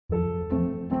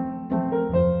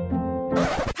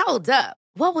Hold up.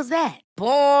 What was that?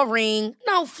 Boring.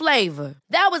 No flavor.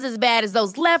 That was as bad as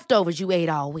those leftovers you ate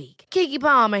all week. Keke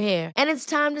Palmer here. And it's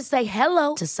time to say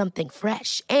hello to something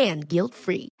fresh and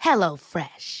guilt-free. Hello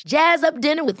Fresh. Jazz up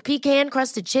dinner with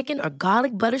pecan-crusted chicken or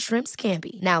garlic butter shrimp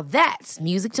scampi. Now that's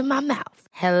music to my mouth.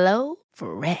 Hello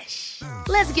Fresh.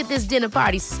 Let's get this dinner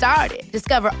party started.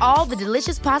 Discover all the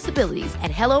delicious possibilities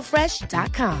at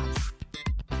hellofresh.com.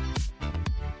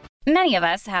 Many of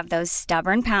us have those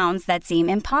stubborn pounds that seem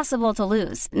impossible to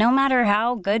lose, no matter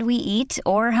how good we eat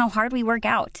or how hard we work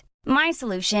out. My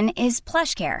solution is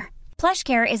PlushCare.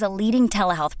 PlushCare is a leading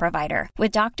telehealth provider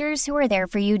with doctors who are there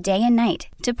for you day and night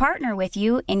to partner with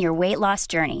you in your weight loss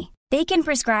journey. They can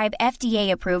prescribe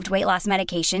FDA-approved weight loss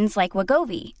medications like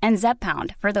Wegovy and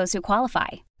Zepbound for those who qualify.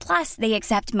 Plus, they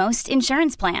accept most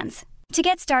insurance plans. To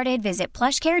get started, visit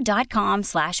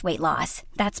plushcare.com/weightloss.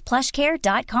 That's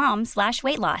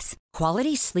plushcare.com/weightloss.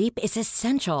 Quality sleep is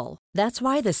essential. That's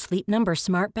why the Sleep Number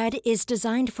Smart Bed is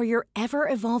designed for your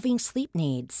ever-evolving sleep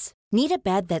needs. Need a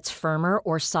bed that's firmer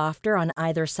or softer on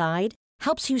either side?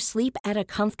 Helps you sleep at a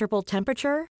comfortable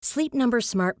temperature? Sleep Number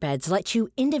Smart Beds let you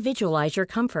individualize your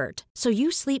comfort, so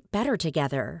you sleep better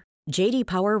together. J.D.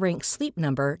 Power ranks Sleep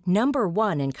Number number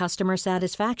 1 in customer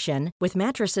satisfaction with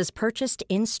mattresses purchased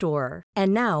in-store.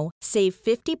 And now, save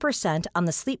 50% on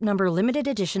the Sleep Number Limited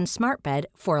Edition Smart Bed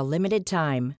for a limited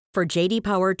time. For J.D.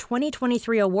 Power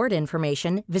 2023 award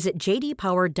information, visit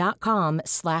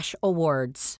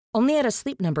jdpower.com/awards. Only at a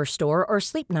Sleep Number store or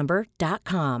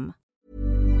sleepnumber.com.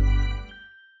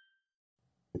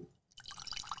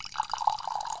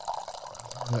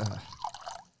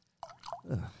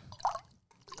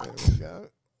 There we go.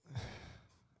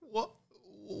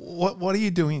 What are you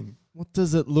doing? What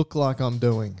does it look like I'm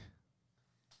doing?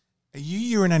 Are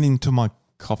you urinating into my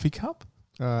coffee cup?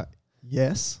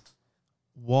 Yes.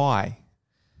 Why?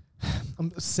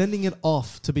 I'm sending it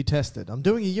off to be tested. I'm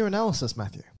doing a urinalysis,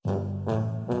 Matthew.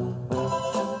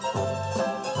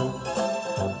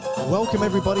 Welcome,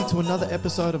 everybody, to another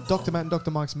episode of Dr. Matt and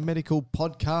Dr. Mike's Medical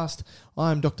Podcast.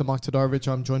 I'm Dr. Mike Todorovich.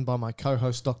 I'm joined by my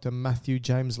co-host, Dr. Matthew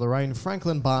James Lorraine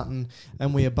Franklin Barton,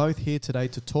 and we are both here today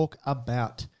to talk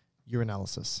about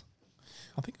urinalysis.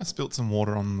 I think I spilt some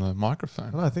water on the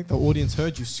microphone. I think the audience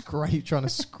heard you trying to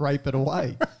scrape it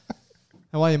away.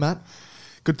 How are you, Matt?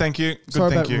 Good, thank you.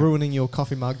 Sorry about ruining your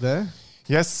coffee mug there.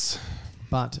 Yes.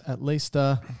 But at least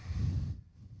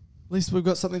we've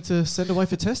got something to send away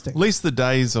for testing. At least the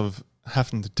days of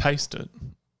having to taste it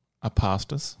are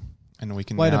past us, and we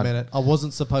can. Wait a minute! I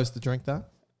wasn't supposed to drink that.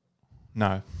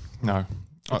 No. It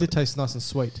did taste nice and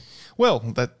sweet. Well,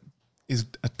 that is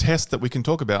a test that we can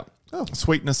talk about. Oh,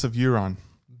 sweetness of urine.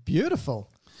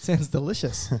 Beautiful. Sounds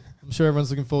delicious. I'm sure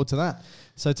everyone's looking forward to that.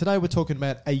 So today we're talking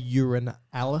about a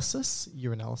urinalysis,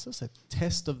 a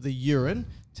test of the urine,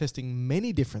 testing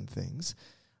many different things.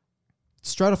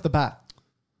 Straight off the bat,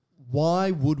 why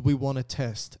would we want to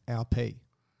test our pee?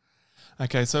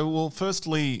 Okay, so well,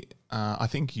 firstly, I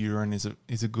think urine is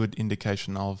a good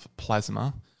indication of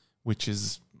plasma, which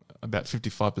is about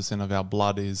 55% of our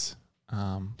blood is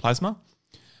plasma.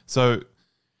 So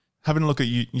having a look at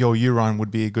your urine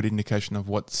would be a good indication of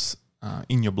what's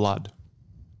in your blood.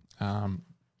 And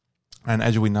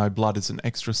as we know, blood is an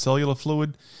extracellular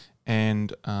fluid,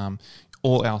 and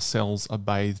all our cells are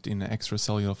bathed in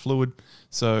extracellular fluid.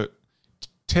 So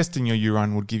testing your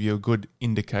urine would give you a good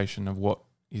indication of what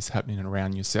is happening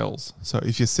around your cells. So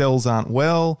if your cells aren't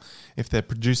well, if they're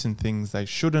producing things they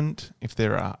shouldn't, if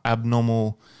there are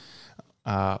abnormal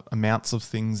amounts of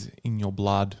things in your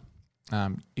blood,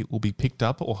 it will be picked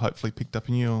up, or hopefully picked up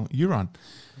in your urine.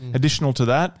 Additional to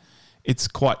that, it's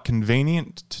quite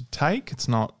convenient to take. It's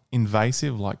not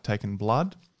invasive like taking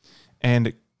blood, and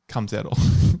it comes out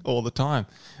all the time.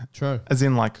 True. As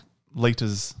in like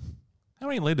litres. How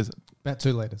many litres? About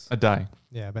 2 litres. A day.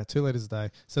 Yeah, about 2 litres a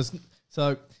day.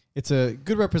 So it's a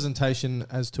good representation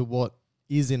as to what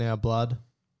is in our blood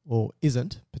or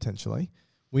isn't, potentially.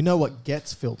 We know what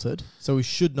gets filtered, so we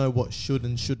should know what should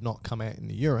and should not come out in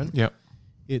the urine. Yep.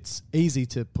 It's easy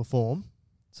to perform,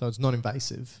 so it's not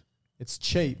invasive. It's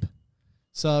cheap.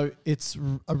 So it's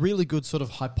a really good sort of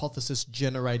hypothesis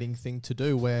generating thing to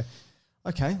do where,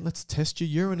 okay, let's test your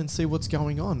urine and see what's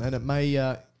going on. And it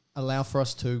may allow for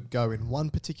us to go in one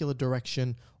particular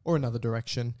direction or another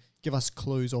direction, give us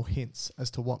clues or hints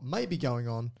as to what may be going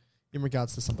on in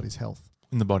regards to somebody's health.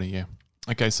 In the body, yeah.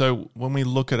 Okay, so when we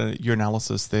look at a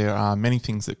urinalysis, there are many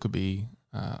things that could be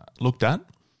looked at,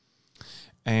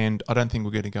 and I don't think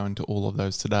we're going to go into all of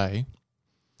those today.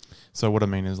 So what I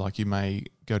mean is, like, you may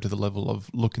go to the level of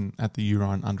looking at the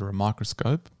urine under a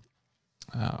microscope.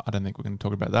 I don't think we're going to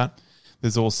talk about that.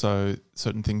 There's also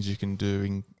certain things you can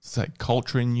do say,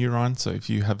 culture in urine. So if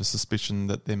you have a suspicion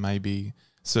that there may be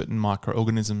certain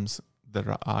microorganisms that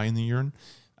are in the urine,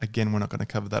 again, we're not going to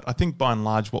cover that. I think by and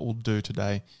large what we'll do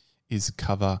today is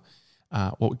cover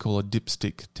what we call a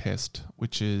dipstick test,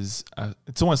 which is,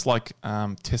 it's almost like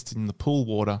testing the pool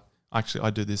water. Actually, I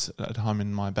do this at home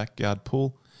in my backyard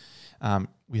pool.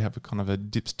 We have a kind of a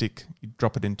dipstick. You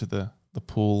drop it into the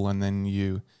pool and then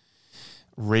you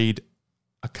read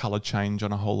a colour change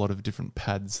on a whole lot of different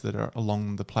pads that are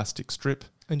along the plastic strip.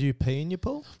 And do you pee in your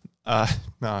pool?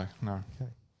 No. Okay.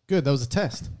 Good, that was a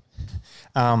test.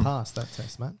 Passed that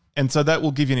test, mate. And so that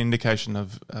will give you an indication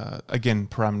of, again,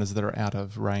 parameters that are out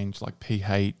of range, like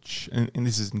pH, and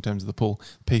this is in terms of the pool,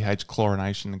 pH,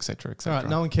 chlorination, etc., etc. All right,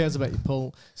 no one cares about your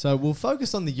pool. So we'll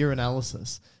focus on the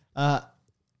urinalysis.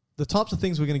 The types of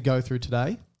things we're going to go through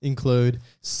today include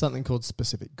something called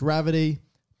specific gravity,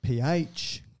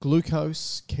 pH,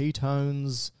 glucose,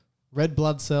 ketones, red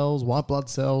blood cells, white blood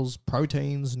cells,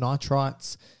 proteins,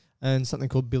 nitrites, and something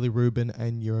called bilirubin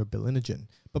and urobilinogen.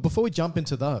 But before we jump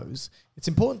into those, it's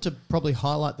important to probably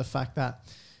highlight the fact that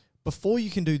before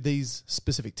you can do these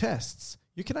specific tests,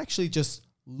 you can actually just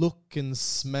look and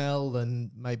smell and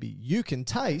maybe you can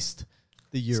taste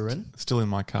the urine. Still in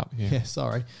my cup, yeah. Yeah,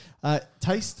 sorry.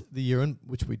 Taste the urine,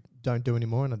 which we don't do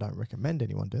anymore, and I don't recommend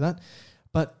anyone do that.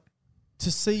 But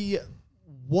to see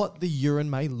what the urine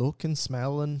may look and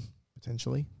smell and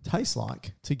potentially taste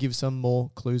like, to give some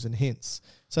more clues and hints.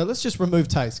 So let's just remove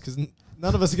taste, because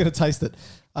none of us are going to taste it.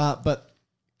 But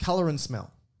colour and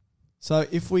smell. So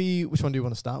which one do you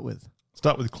want to start with?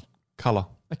 Start with colour.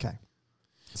 Okay.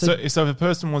 So if a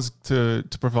person was to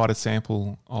provide a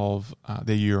sample of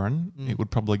their urine, it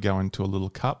would probably go into a little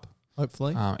cup.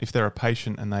 Hopefully. If they're a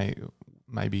patient and they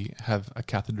maybe have a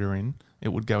catheter in, it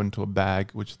would go into a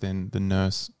bag, which then the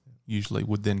nurse usually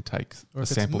would then take a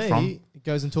sample from. It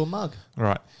goes into a mug.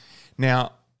 Right.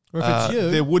 Now, or if it's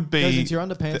you, there would be, it goes into your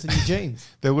underpants and your jeans.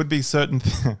 There would be certain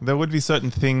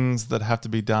things that have to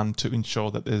be done to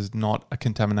ensure that there's not a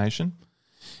contamination.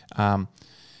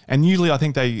 And usually I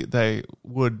think they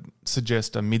would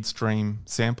suggest a midstream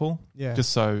sample,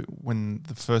 just so when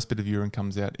the first bit of urine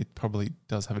comes out, it probably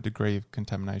does have a degree of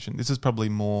contamination. This is probably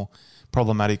more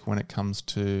problematic when it comes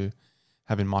to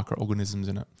having microorganisms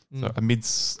in it. So a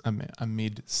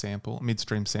midstream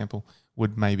sample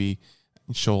would maybe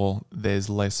ensure there's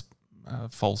less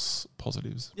false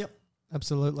positives. Yep,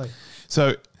 absolutely.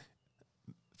 So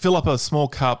fill up a small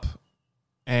cup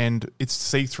and it's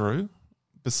see-through,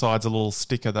 besides a little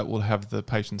sticker that will have the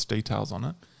patient's details on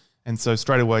it. And so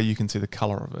straight away you can see the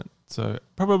colour of it. So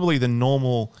probably the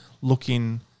normal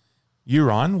looking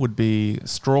urine would be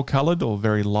straw coloured or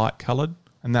very light coloured,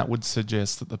 and that would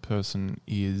suggest that the person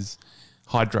is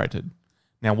hydrated.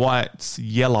 Now, why it's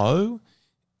yellow,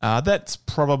 that's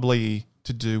probably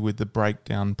to do with the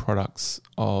breakdown products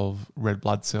of red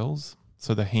blood cells.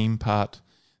 So the heme part,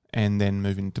 and then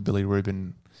moving to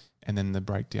bilirubin, and then the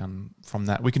breakdown from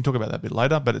that. We can talk about that a bit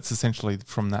later, but it's essentially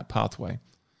from that pathway.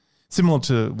 Similar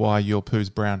to why your poo's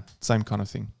brown, same kind of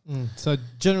thing. So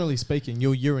generally speaking,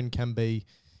 your urine can be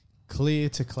clear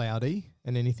to cloudy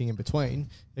and anything in between.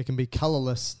 It can be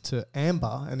colourless to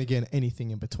amber and, again, anything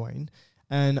in between,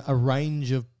 and a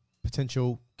range of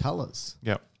potential colours.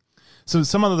 Yep. So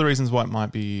some of the reasons why it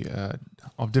might be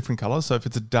of different colours. So if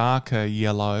it's a darker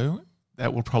yellow,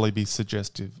 that will probably be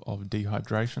suggestive of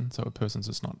dehydration. So a person's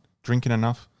just not drinking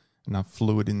enough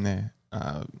fluid in their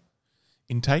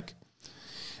intake.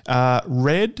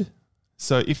 Red.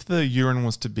 So if the urine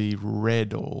was to be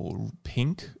red or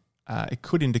pink, it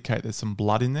could indicate there's some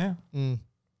blood in there.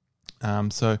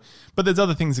 But there's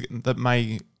other things that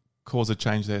may cause a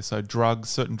change there. So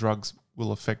certain drugs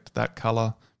will affect that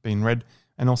colour being red,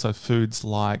 and also foods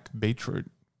like beetroot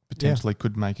potentially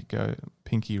could make it go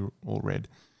pinky or red.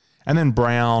 And then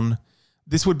brown,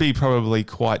 this would be probably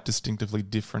quite distinctively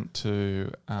different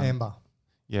to amber.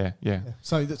 Yeah.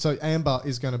 So amber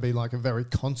is going to be like a very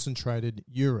concentrated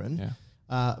urine,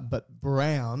 but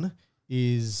brown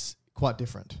is quite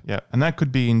different. Yeah, and that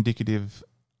could be indicative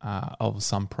of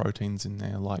some proteins in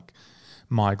there, like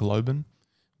myoglobin,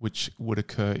 which would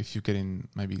occur if you're getting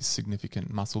maybe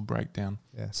significant muscle breakdown.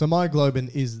 Yeah. So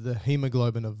myoglobin is the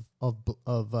hemoglobin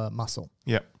of muscle.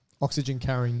 Yep. Oxygen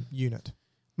carrying unit.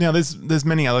 Now, there's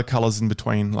many other colours in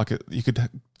between. Like you could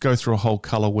go through a whole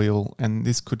colour wheel, and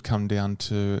this could come down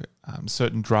to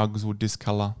certain drugs would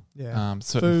discolour. Yeah.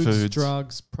 Certain foods,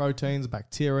 drugs, proteins,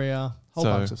 bacteria, whole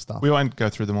bunch of stuff. We won't go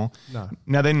through them all. No.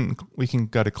 Now then we can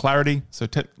go to clarity. So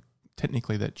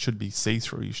technically that should be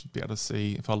see-through. You should be able to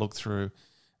see, if I look through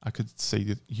I could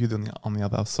see you on the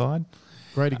other side.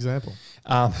 Great example.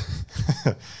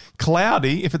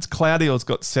 Cloudy, if it's cloudy or it's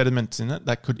got sediments in it,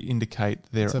 that could indicate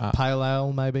It's a pale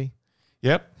ale, maybe.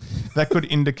 Yep. That could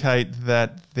indicate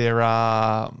that there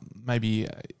are maybe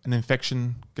an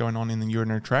infection going on in the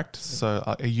urinary tract. So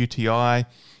a UTI,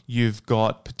 you've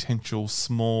got potential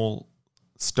small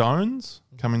stones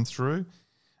coming through,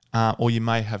 or you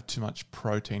may have too much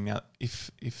protein. Now,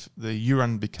 if the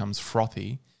urine becomes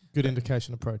frothy, good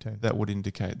indication of protein. That would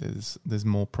indicate there's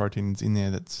more proteins in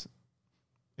there that's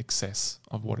excess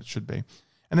of what it should be.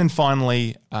 And then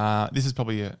finally, this is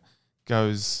probably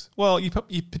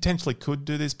you potentially could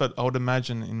do this, but I would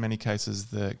imagine in many cases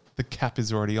the cap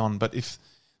is already on. But if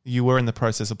you were in the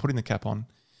process of putting the cap on,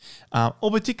 or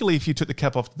particularly if you took the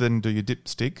cap off to then do your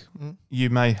dipstick, you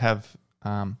may have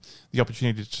the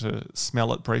opportunity to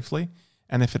smell it briefly.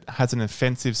 And if it has an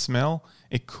offensive smell,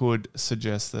 it could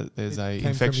suggest that there's a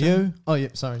infection. From you? Oh, yeah,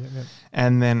 sorry. Yeah.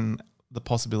 And then the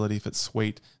possibility if it's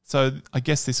sweet. So I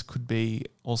guess this could be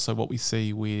also what we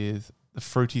see with the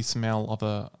fruity smell of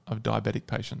a diabetic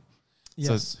patient.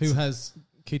 Yes, who has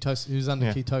ketosis, who's under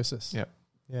ketosis. Yep.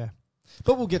 Yeah.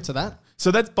 But we'll get to that.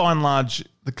 So that's by and large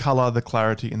the colour, the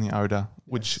clarity, and the odour,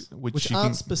 which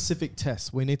aren't specific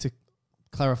tests. We need to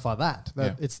clarify that.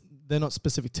 They're not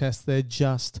specific tests. They're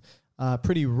just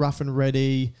pretty rough and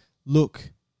ready.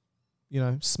 Look,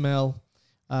 smell,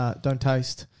 don't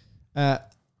taste.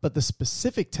 But the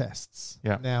specific tests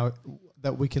now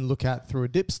that we can look at through a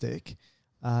dipstick,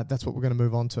 that's what we're going to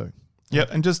move on to. Yeah,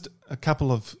 and just a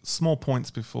couple of small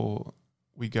points before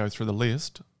we go through the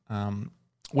list.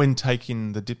 When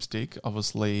taking the dipstick,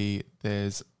 obviously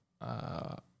there's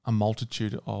a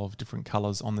multitude of different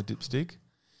colours on the dipstick.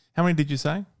 How many did you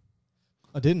say?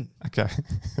 I didn't. Okay.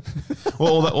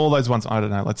 Well, all those ones, I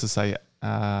don't know. Let's just say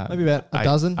maybe about a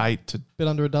dozen. 8 to bit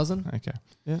under a dozen. Okay.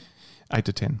 Yeah. 8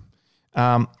 to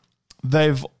 10.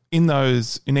 They've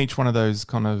in each one of those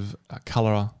kind of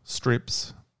colour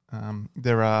strips,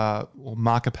 there are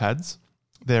marker pads.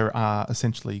 There are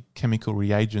essentially chemical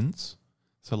reagents,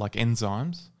 so like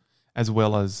enzymes, as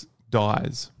well as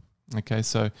dyes. Okay,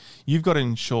 so you've got to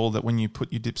ensure that when you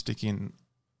put your dipstick in,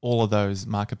 all of those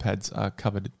marker pads are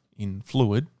covered in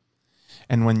fluid,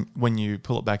 and when you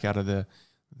pull it back out of the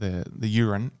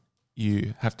urine,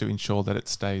 you have to ensure that it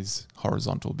stays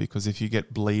horizontal, because if you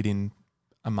get bleed in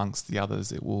amongst the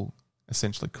others, it will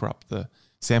essentially corrupt the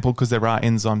sample, because there are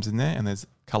enzymes in there and there's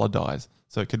colour dyes,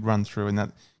 so it could run through, and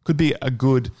that could be a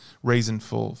good reason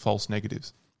for false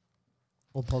negatives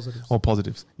or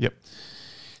positives. Yep.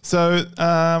 So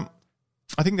I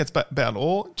think that's about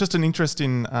all. Just an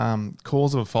interesting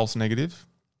cause of a false negative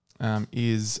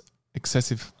is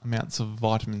excessive amounts of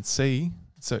vitamin C.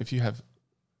 So if you have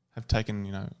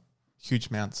taken huge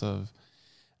amounts of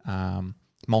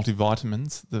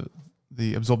multivitamins,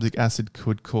 the absorbic acid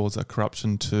could cause a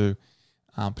corruption to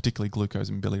particularly glucose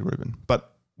and bilirubin.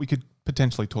 But we could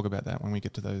potentially talk about that when we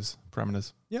get to those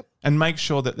parameters. Yep. And make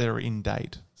sure that they're in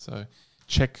date. So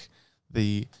check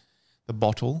the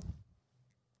bottle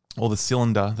or the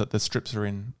cylinder that the strips are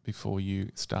in before you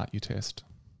start your test.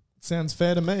 Sounds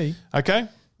fair to me. Okay.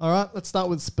 All right, let's start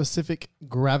with specific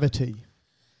gravity.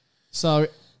 So,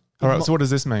 all right, so what does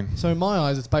this mean? So in my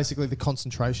eyes, it's basically the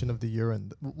concentration of the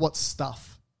urine. What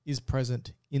stuff is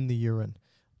present in the urine?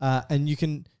 And you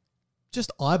can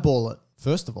just eyeball it,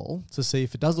 first of all, to see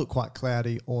if it does look quite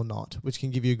cloudy or not, which can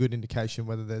give you a good indication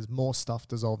whether there's more stuff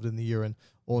dissolved in the urine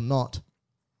or not.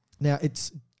 Now,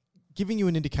 it's giving you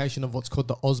an indication of what's called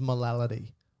the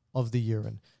osmolality of the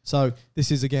urine. So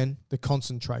this is, again, the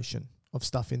concentration of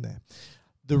stuff in there.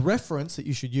 The reference that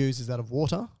you should use is that of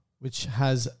water, which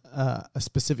has a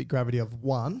specific gravity of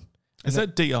 1. Is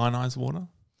that deionized water?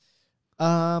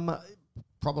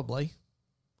 Probably.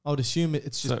 I would assume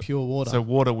it's just pure water. So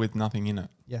water with nothing in it.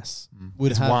 Yes.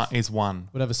 Is 1.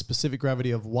 Would have a specific gravity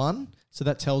of 1. So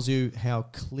that tells you how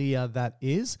clear that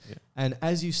is. Yeah. And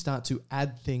as you start to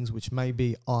add things which may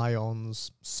be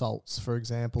ions, salts, for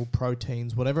example,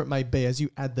 proteins, whatever it may be, as you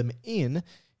add them in,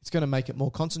 it's going to make it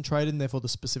more concentrated, and therefore the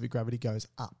specific gravity goes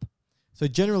up. So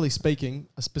generally speaking,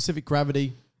 a specific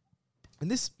gravity,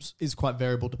 and this is quite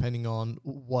variable depending on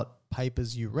what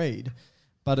papers you read,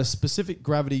 but a specific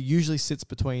gravity usually sits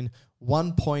between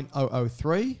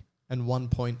 1.003 and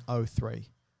 1.03.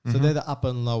 So they're the upper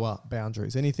and lower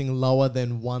boundaries. Anything lower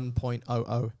than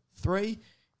 1.003,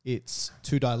 it's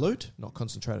too dilute, not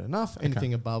concentrated enough. Okay.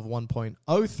 Anything above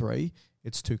 1.03,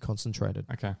 it's too concentrated.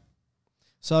 Okay.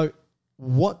 So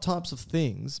what types of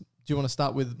things do you want to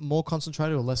start with, more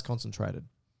concentrated or less concentrated?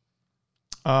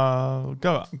 Go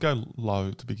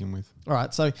low to begin with. All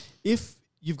right. So if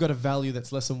you've got a value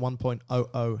that's less than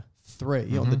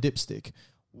 3 on the dipstick,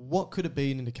 what could it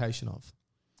be an indication of?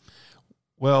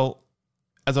 Well,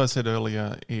 as I said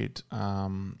earlier,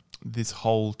 this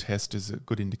whole test is a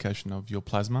good indication of your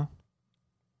plasma.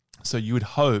 So you would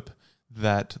hope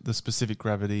that the specific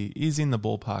gravity is in the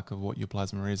ballpark of what your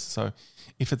plasma is. So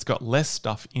if it's got less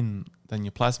stuff in than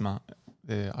your plasma,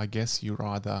 I guess you're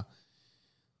either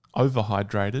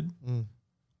overhydrated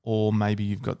or maybe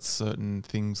you've got certain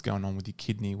things going on with your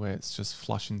kidney where it's just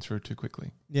flushing through too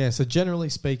quickly. Yeah, so generally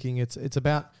speaking, it's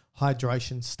about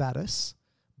hydration status,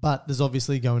 but there's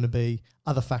obviously going to be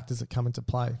other factors that come into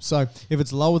play. So if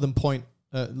it's lower than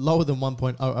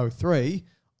 1.003,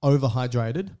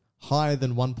 overhydrated, higher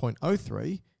than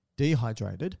 1.03,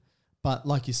 dehydrated. But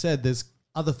like you said, there's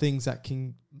other things that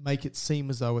can make it seem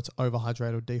as though it's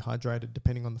overhydrated or dehydrated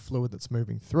depending on the fluid that's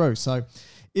moving through. So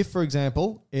if, for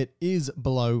example, it is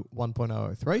below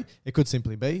 1.003, it could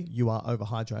simply be you are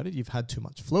overhydrated, you've had too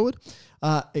much fluid.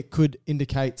 It could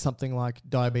indicate something like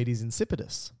diabetes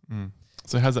insipidus.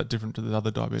 So how's that different to the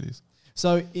other diabetes?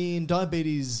 So in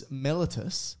diabetes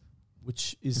mellitus,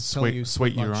 which is telling you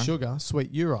sweet like urine. sugar,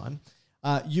 sweet urine,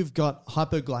 you've got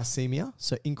hypoglycemia,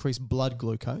 so increased blood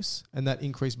glucose, and that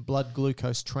increased blood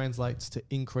glucose translates to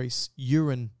increased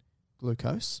urine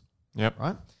glucose. Yep.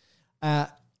 Right?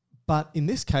 But in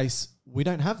this case, we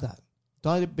don't have that.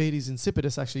 Diabetes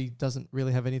insipidus actually doesn't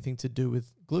really have anything to do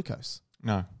with glucose.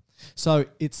 No. So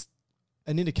it's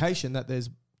an indication that there's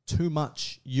too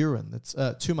much urine, that's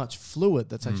too much fluid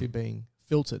that's actually being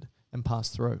filtered and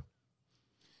passed through.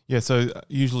 Yeah, so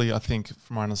usually I think,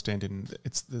 from my understanding,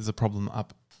 there's a problem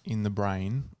up in the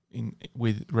brain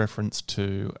with reference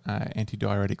to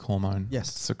antidiuretic hormone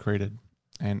secreted,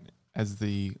 and as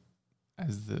the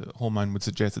hormone would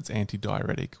suggest, it's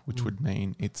antidiuretic, which would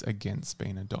mean it's against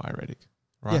being a diuretic,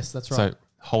 right? Yes, that's right. So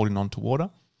holding on to water,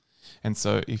 and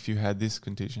so if you had this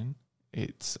condition,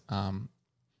 it's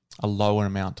a lower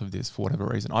amount of this for whatever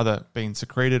reason, either being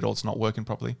secreted or it's not working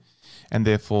properly, and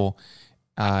therefore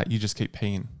you just keep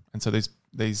peeing. And so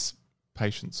these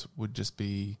patients would just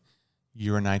be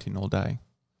urinating all day.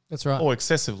 That's right. Or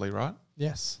excessively, right?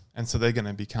 Yes. And so they're going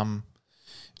to become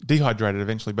dehydrated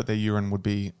eventually, but their urine would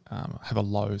be have a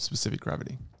low specific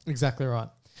gravity. Exactly right.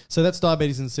 So that's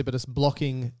diabetes insipidus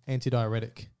blocking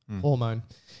antidiuretic hormone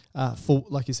for,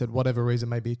 like you said, whatever reason,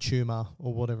 maybe a tumour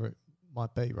or whatever it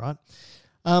might be, right?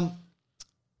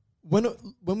 When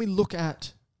we look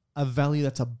at a value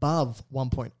that's above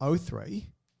 1.03,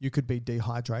 you could be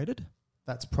dehydrated.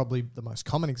 That's probably the most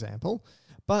common example.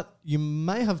 But you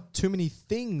may have too many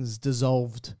things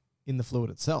dissolved in the fluid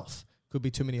itself. Could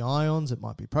be too many ions, it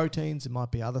might be proteins, it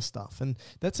might be other stuff. And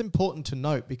that's important to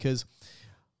note because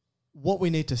what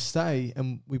we need to say,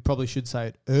 and we probably should say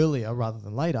it earlier rather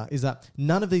than later, is that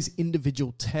none of these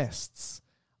individual tests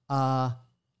are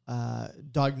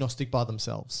diagnostic by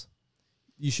themselves.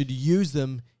 You should use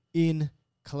them in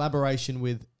collaboration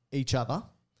with each other,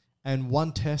 and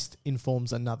one test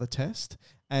informs another test,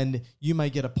 and you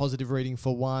may get a positive reading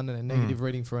for one and a negative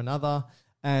reading for another,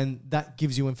 and that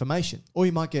gives you information. Or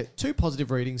you might get 2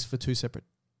 positive readings for 2 separate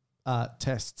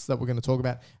tests that we're going to talk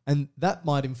about, and that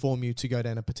might inform you to go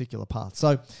down a particular path.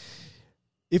 So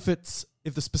if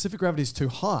the specific gravity is too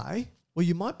high, well,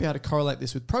 you might be able to correlate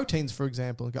this with proteins, for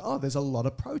example, and go, oh, there's a lot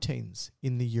of proteins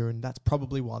in the urine. That's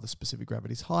probably why the specific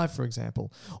gravity is high, for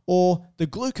example. Or the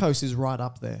glucose is right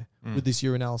up there with this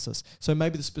urinalysis. So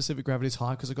maybe the specific gravity is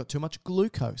high because I've got too much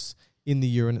glucose in the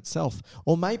urine itself.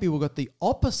 Or maybe we've got the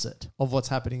opposite of what's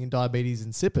happening in diabetes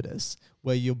insipidus,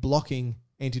 where you're blocking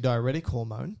antidiuretic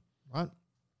hormone, right?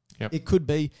 Yep. It could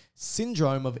be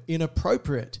syndrome of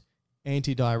inappropriate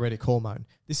antidiuretic hormone.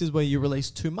 This is where you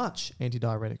release too much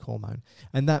antidiuretic hormone,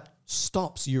 and that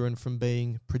stops urine from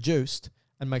being produced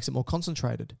and makes it more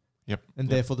concentrated. Yep. And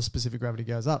therefore the specific gravity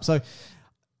goes up. So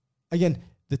again,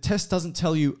 the test doesn't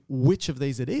tell you which of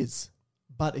these it is,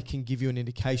 but it can give you an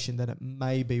indication that it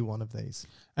may be one of these.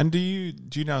 And do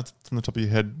you know from the top of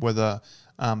your head whether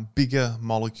bigger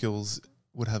molecules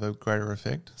would have a greater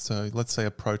effect? So let's say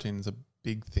a protein is a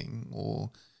big thing, or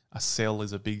a cell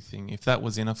is a big thing. If that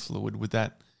was in a fluid, would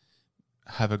that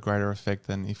have a greater effect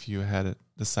than if you had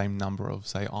the same number of,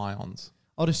 say, ions?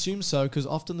 I'd assume so, because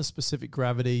often the specific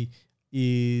gravity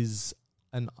is,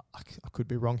 and I could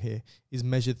be wrong here, is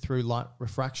measured through light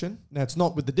refraction. Now, it's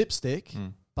not with the dipstick,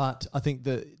 but I think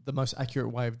the most accurate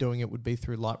way of doing it would be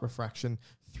through light refraction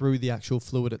through the actual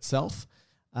fluid itself.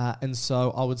 And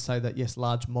so I would say that, yes,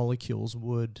 large molecules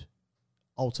would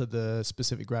alter the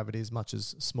specific gravity as much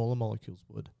as smaller molecules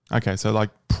would. Okay, so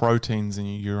like proteins in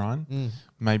your urine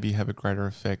maybe have a greater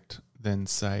effect than,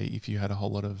 say, if you had a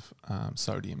whole lot of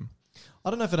sodium. I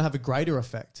don't know if it'd have a greater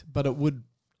effect, but it would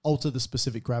alter the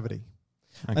specific gravity.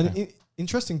 Okay. An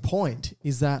interesting point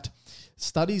is that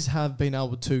studies have been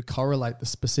able to correlate the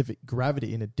specific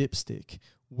gravity in a dipstick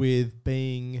with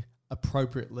being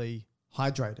appropriately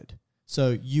hydrated.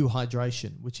 So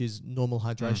euhydration, which is normal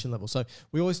hydration level. So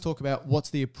we always talk about what's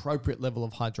the appropriate level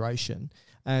of hydration.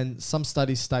 And some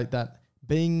studies state that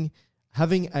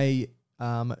having a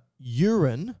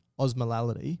urine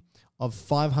osmolality of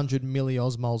 500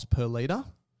 milliosmoles per litre,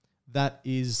 that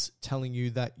is telling you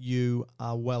that you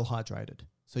are well hydrated.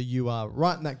 So you are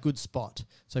right in that good spot.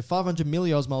 So 500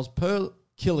 milliosmoles per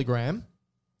kilogram,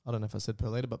 I don't know if I said per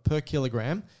litre, but per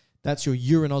kilogram, that's your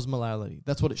urine osmolality.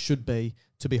 That's what it should be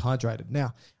to be hydrated.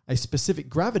 Now, a specific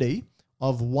gravity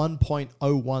of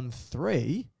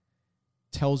 1.013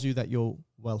 tells you that you're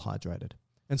well hydrated.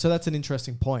 And so that's an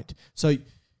interesting point. So,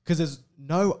 because there's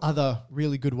no other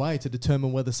really good way to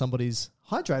determine whether somebody's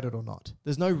hydrated or not.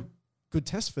 There's no good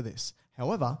test for this.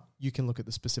 However, you can look at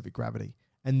the specific gravity,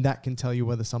 and that can tell you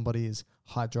whether somebody is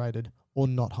hydrated or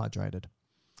not hydrated.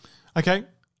 Okay.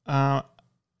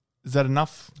 Is that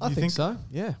enough? I think so,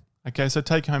 yeah. Okay, so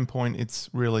take-home point, it's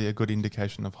really a good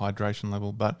indication of hydration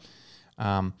level, but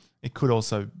it could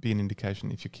also be an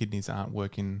indication if your kidneys aren't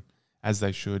working as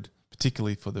they should,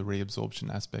 particularly for the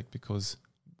reabsorption aspect, because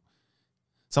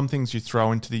some things you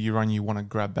throw into the urine you want to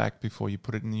grab back before you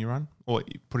put it in the urine, or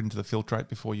you put it into the filtrate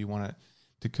before you want it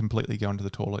to completely go into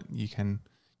the toilet. Your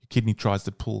kidney tries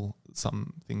to pull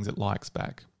some things it likes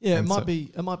back. Yeah, and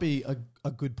it might be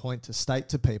a good point to state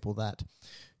to people that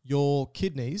your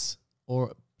kidneys,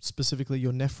 or specifically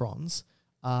your nephrons,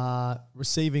 are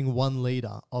receiving 1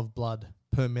 litre of blood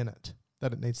per minute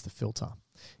that it needs to filter.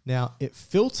 Now, it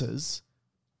filters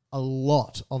a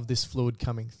lot of this fluid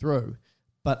coming through,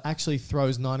 but actually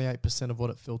throws 98% of what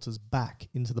it filters back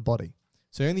into the body.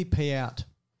 So you only pee out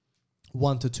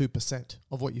 1 to 2%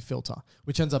 of what you filter,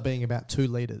 which ends up being about 2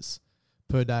 litres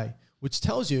per day, which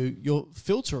tells you you're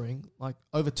filtering like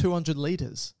over 200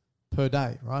 litres per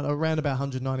day, right? Around about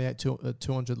 198 to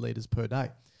 200 litres per day.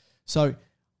 So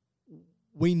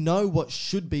we know what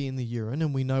should be in the urine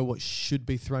and we know what should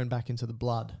be thrown back into the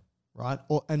blood, right?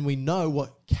 And we know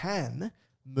what can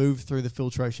move through the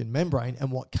filtration membrane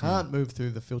and what can't move through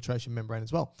the filtration membrane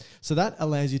as well. So that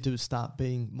allows you to start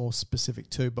being more specific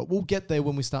too. But we'll get there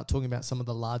when we start talking about some of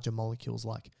the larger molecules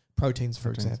like proteins,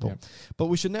 for example. Yep. But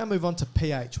we should now move on to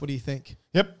pH. What do you think?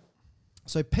 Yep.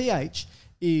 So pH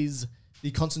is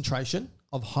the concentration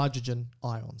of hydrogen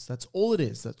ions. That's all it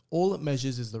is. That's all it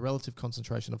measures is the relative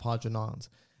concentration of hydrogen ions.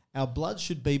 Our blood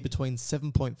should be between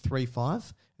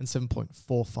 7.35 and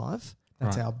 7.45.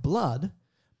 That's our blood.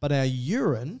 But our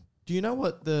urine, do you know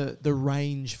what the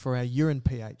range for our urine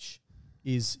pH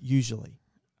is usually?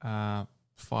 5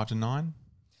 to 9?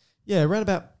 Yeah, around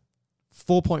about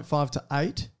 4.5 to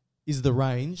 8 is the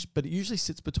range, but it usually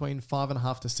sits between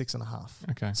 5.5 to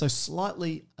 6.5. Okay. So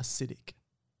slightly acidic.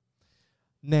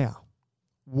 Now,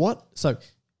 so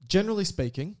generally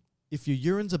speaking, if your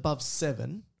urine's above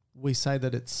 7, we say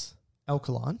that it's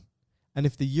alkaline. And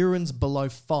if the urine's below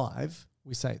 5,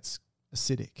 we say it's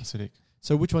acidic. Acidic.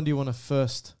 So which one do you want to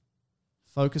first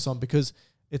focus on? Because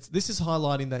this is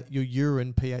highlighting that your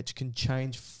urine pH can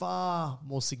change far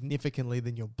more significantly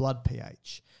than your blood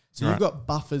pH. So you've got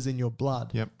buffers in your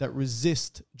blood that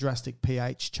resist drastic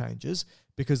pH changes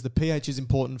because the pH is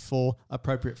important for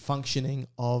appropriate functioning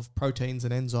of proteins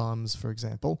and enzymes, for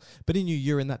example. But in your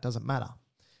urine, that doesn't matter.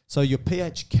 So your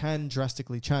pH can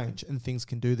drastically change, and things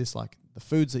can do this, like the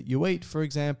foods that you eat, for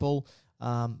example,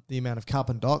 the amount of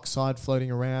carbon dioxide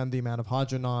floating around, the amount of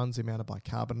hydrogen ions, the amount of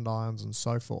bicarbonate ions, and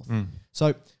so forth.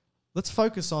 So let's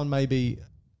focus on maybe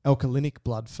alkalinic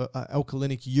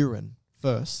alkalinic urine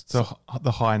first. So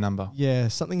the high number. Yeah,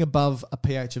 something above a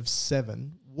pH of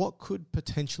 7. What could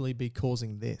potentially be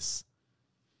causing this?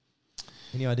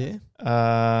 Any idea?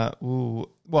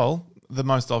 Well, the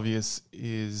most obvious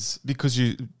is because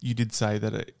you did say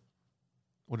that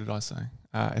what did I say?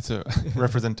 It's a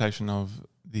representation of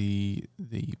the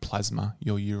plasma,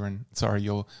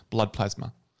 your blood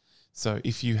plasma. So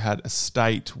if you had a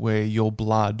state where your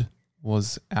blood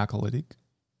was alkalytic,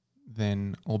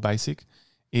 then or basic,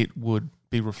 it would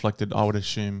be reflected, I would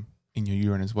assume, in your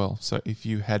urine as well. So if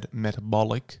you had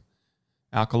metabolic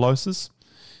alkalosis,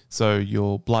 so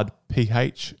your blood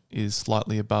pH is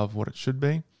slightly above what it should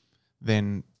be,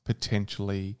 then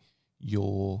potentially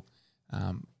your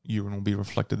urine will be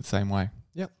reflected the same way.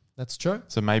 Yep, that's true.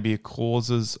 So maybe a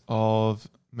causes of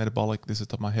metabolic, this is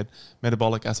top of my head,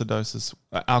 metabolic acidosis,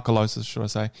 alkalosis, should I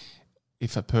say,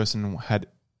 if a person had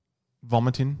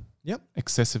vomiting,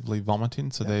 excessively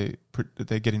vomiting, so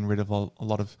they're getting rid of a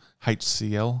lot of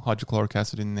HCl, hydrochloric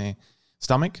acid, in their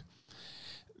stomach,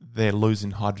 they're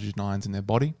losing hydrogen ions in their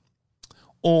body.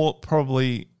 Or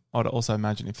probably, I'd also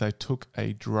imagine if they took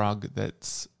a drug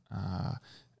that's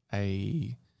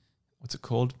what's it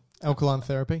called? Alkaline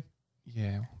therapy.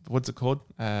 Yeah. What's it called?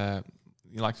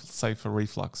 Like, say, for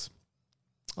reflux.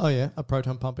 Oh, yeah. A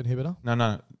proton pump inhibitor.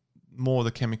 No. More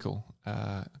the chemical.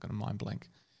 I got a mind blank.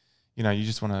 You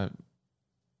just want to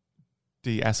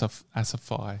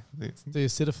deacidify.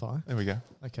 Deacidify. There we go.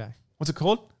 Okay. What's it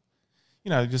called?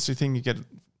 Just a thing you get.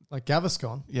 Like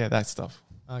Gaviscon? Yeah, that stuff.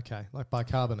 Okay. Like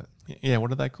bicarbonate. Yeah,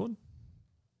 what are they called?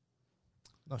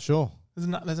 Not sure.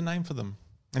 There's a name for them.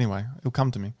 Anyway, it'll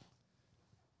come to me.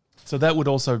 So that would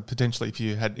also potentially, if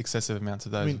you had excessive amounts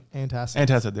of those. I mean, antacid.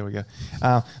 Antacid, there we go.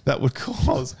 That would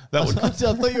cause. I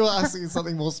thought you were asking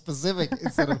something more specific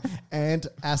instead of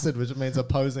antacid, which means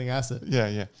opposing acid.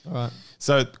 Yeah. All right.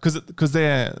 So because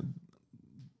they're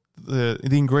the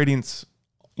ingredients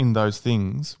in those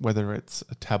things, whether it's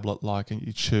a tablet like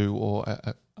you chew or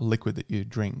a liquid that you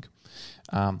drink,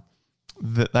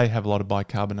 that they have a lot of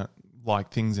bicarbonate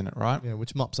like things in it, right? Yeah,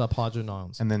 which mops up hydrogen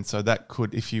ions. And then so that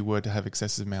could, if you were to have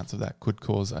excessive amounts of that, could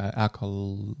cause an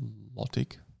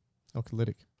alkalotic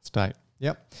state.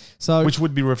 Yep. So which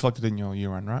would be reflected in your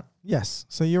urine, right? Yes.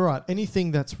 So you're right.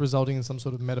 Anything that's resulting in some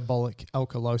sort of metabolic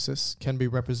alkalosis can be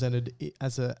represented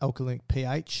as an alkalinic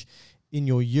pH in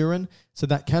your urine. So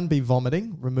that can be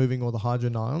vomiting, removing all the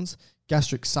hydrogen ions,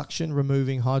 gastric suction,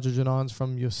 removing hydrogen ions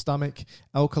from your stomach,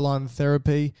 alkaline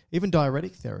therapy, even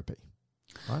diuretic therapy.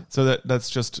 Right. So that's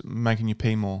just making you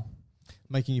pee more.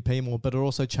 Making you pee more, but it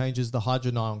also changes the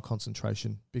hydrogen ion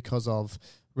concentration because of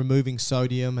removing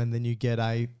sodium, and then you get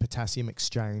a potassium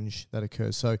exchange that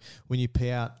occurs. So when you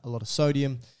pee out a lot of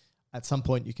sodium, at some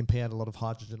point you can pee out a lot of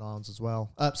hydrogen ions as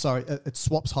well. It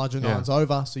swaps hydrogen ions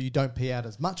over, so you don't pee out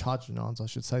as much hydrogen ions, I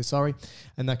should say,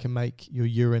 and that can make your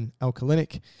urine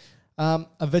alkalinic.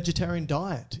 A vegetarian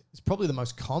diet is probably the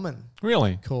most common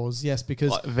cause. Yes,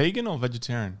 because... Like vegan or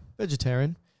vegetarian?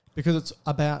 Vegetarian, because it's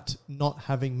about not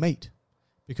having meat,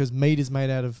 because meat is made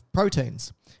out of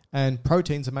proteins, and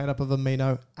proteins are made up of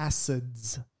amino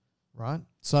acids, right?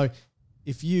 So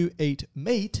if you eat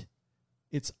meat,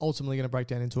 it's ultimately going to break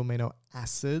down into amino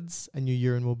acids, and your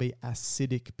urine will be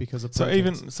acidic because of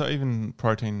proteins. So even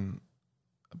protein,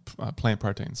 plant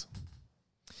proteins.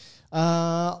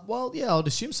 Well, yeah, I'd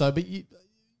assume so, but you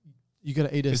got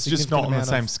to eat a it's significant just not on the amount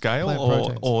same of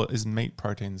scale, or is meat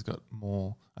proteins got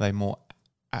more? Are they more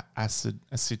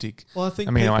acidic? Well, I think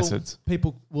amino acids.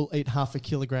 People will eat half a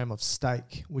kilogram of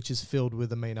steak, which is filled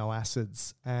with amino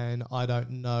acids, and I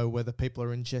don't know whether people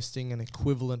are ingesting an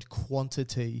equivalent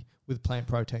quantity with plant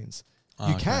proteins.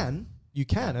 You can,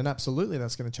 and absolutely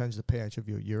that's going to change the pH of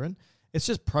your urine. It's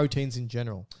just proteins in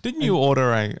general. Didn't you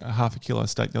order a half a kilo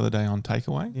steak the other day on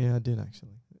takeaway? Yeah, I did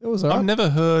actually. It was all right. I've never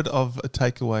heard of a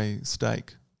takeaway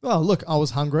steak. Well, look, I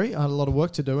was hungry. I had a lot of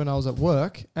work to do, and I was at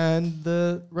work. And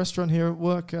the restaurant here at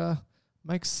work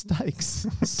makes steaks.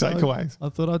 Takeaways. I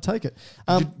thought I'd take it.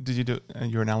 Did you do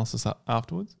your analysis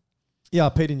afterwards? Yeah, I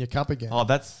peed in your cup again. Oh,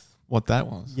 that's what that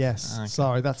was. Yes. Okay.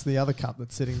 Sorry, that's the other cup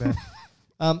that's sitting there.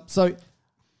 So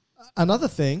another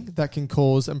thing that can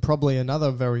cause, and probably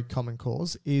another very common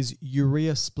cause, is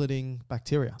urea splitting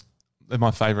bacteria. They're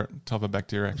my favourite type of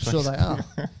bacteria, actually. Sure they are.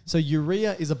 So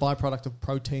urea is a byproduct of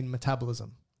protein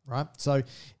metabolism, right? So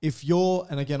if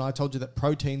and again, I told you that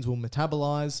proteins will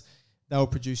metabolize, they'll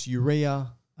produce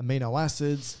urea, amino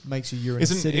acids, makes your urine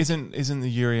acidic. Isn't the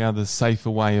urea the safer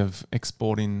way of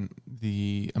exporting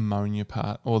the ammonia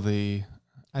part or the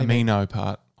amino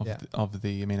part of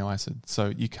the amino acid?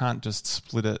 So you can't just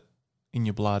split it in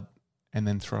your blood and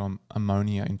then throw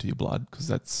ammonia into your blood, because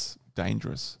that's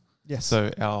dangerous. Yes.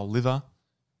 So our liver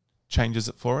changes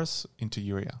it for us into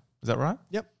urea. Is that right?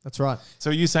 Yep, that's right.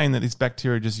 So are you saying that this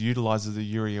bacteria just utilizes the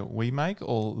urea we make,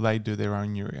 or they do their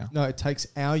own urea? No, it takes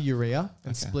our urea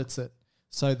and splits it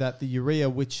so that the urea,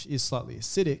 which is slightly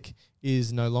acidic,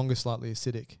 is no longer slightly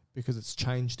acidic because it's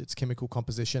changed its chemical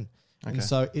composition. Okay. And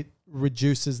so it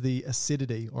reduces the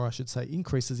acidity, or I should say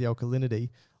increases the alkalinity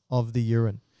of the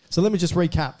urine. So let me just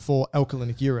recap for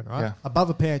alkalinic urine, right? Yeah. Above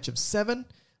a pH of 7,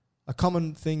 a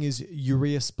common thing is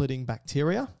urea splitting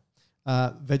bacteria,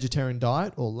 vegetarian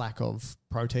diet or lack of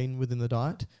protein within the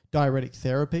diet, diuretic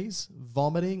therapies,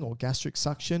 vomiting or gastric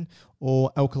suction,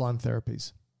 or alkaline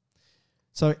therapies.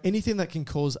 So anything that can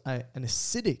cause an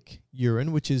acidic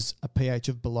urine, which is a pH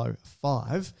of below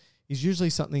 5, is usually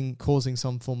something causing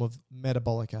some form of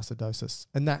metabolic acidosis.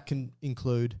 And that can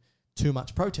include too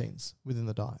much proteins within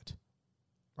the diet,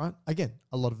 right? Again,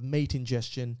 a lot of meat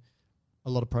ingestion, a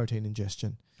lot of protein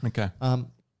ingestion. Okay.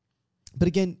 But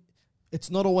again,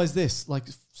 it's not always this, like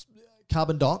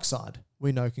carbon dioxide,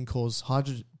 we know can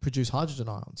produce hydrogen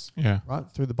ions. Yeah. Right,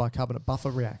 through the bicarbonate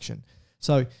buffer reaction.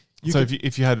 So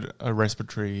if you had a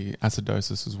respiratory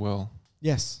acidosis as well,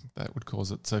 yes, that would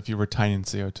cause it. So if you're retaining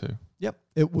CO2. Yep,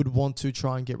 it would want to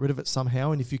try and get rid of it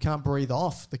somehow. And if you can't breathe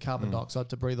off the carbon dioxide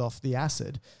to breathe off the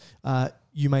acid,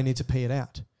 you may need to pee it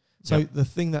out. So the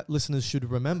thing that listeners should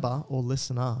remember, or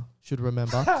listener should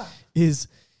remember, is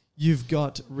you've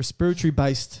got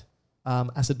respiratory-based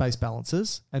acid-base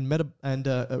balances and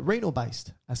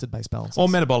renal-based acid-base balances. Or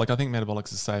metabolic. I think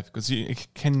metabolics is safe because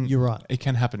you're right. It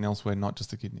can happen elsewhere, not just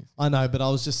the kidneys. I know, but I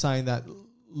was just saying that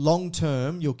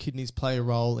long-term, your kidneys play a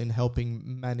role in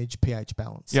helping manage pH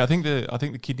balance. Yeah, I think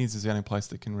the kidneys is the only place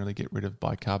that can really get rid of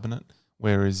bicarbonate,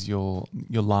 whereas your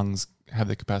lungs have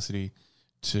the capacity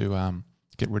to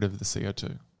get rid of the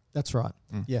CO2. That's right.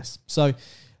 Yes. So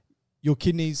your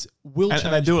kidneys will change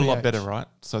and they do pH. a lot better, right?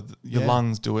 So your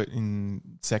lungs do it in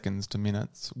seconds to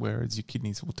minutes, whereas your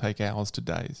kidneys will take hours to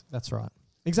days. That's right.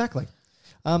 Exactly.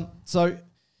 So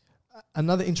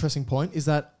another interesting point is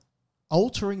that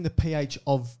altering the pH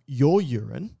of your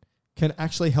urine can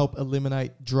actually help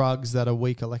eliminate drugs that are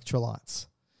weak electrolytes.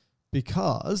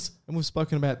 Because, and we've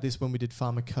spoken about this when we did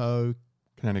Kinetics.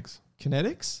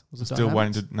 Was it Still dynamics?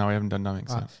 waiting to... No, we haven't done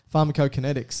dynamics yet.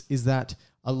 Pharmacokinetics is that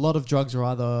a lot of drugs are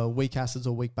either weak acids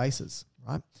or weak bases,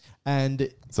 right? And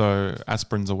so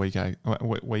aspirin's a weak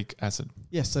acid.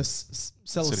 yes, so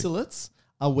salicylates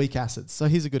are weak acids. So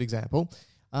here's a good example.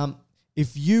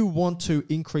 If you want to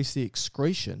increase the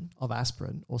excretion of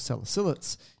aspirin or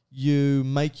salicylates, you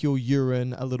make your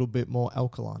urine a little bit more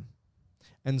alkaline.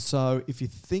 And so if you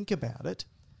think about it,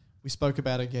 we spoke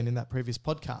about it again in that previous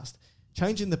podcast,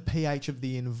 changing the pH of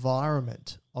the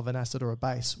environment of an acid or a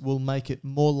base will make it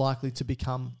more likely to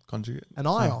become conjugate an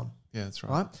ion. Yeah, that's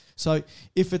right. So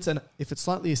if it's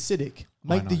slightly acidic,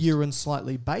 make the Ionized. urine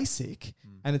slightly basic,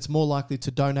 and it's more likely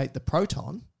to donate the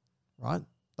proton, right,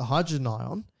 the hydrogen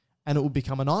ion, and it will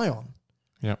become an ion.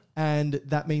 Yeah. And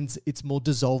that means it's more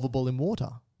dissolvable in water,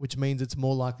 which means it's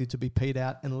more likely to be peed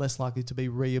out and less likely to be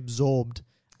reabsorbed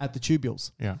at the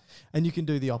tubules. Yeah. And you can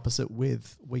do the opposite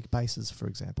with weak bases, for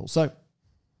example. So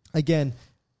again,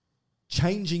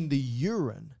 changing the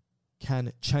urine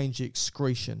can change the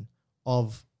excretion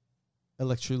of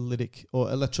electrolytic or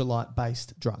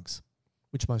electrolyte-based drugs,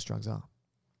 which most drugs are.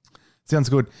 Sounds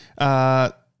good.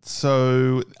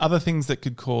 So other things that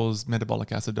could cause metabolic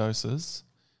acidosis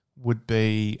would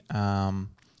be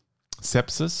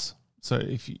sepsis. So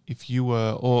if you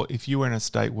were in a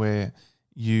state where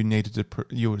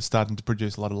you were starting to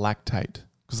produce a lot of lactate,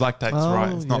 because lactate's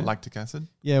right, it's not lactic acid.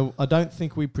 Yeah, I don't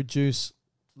think we produce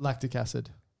lactic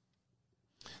acid.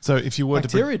 So if you were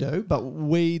bacteria do, but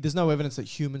there's no evidence that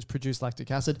humans produce lactic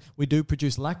acid. We do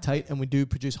produce lactate, and we do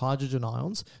produce hydrogen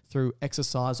ions through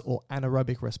exercise or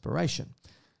anaerobic respiration.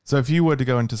 So if you were to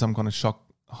go into some kind of shock,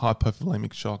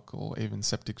 hypovolemic shock or even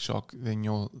septic shock, then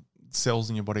your cells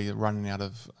in your body are running out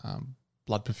of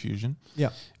blood perfusion. Yeah.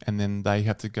 And then they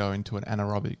have to go into an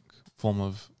anaerobic form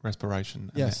of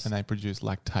respiration. Yes. And they produce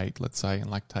lactate, let's say, and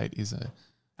lactate is an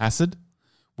acid,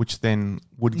 which then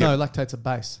would No, lactate's a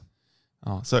base.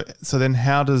 Oh, so then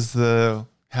how does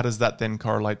that then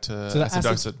correlate to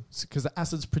acidosis? Because the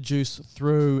acids produce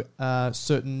through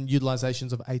certain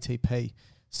utilizations of ATP.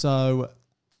 So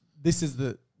this is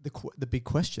the big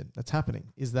question that's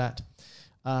happening is that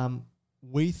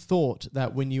we thought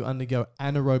that when you undergo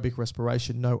anaerobic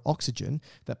respiration, no oxygen,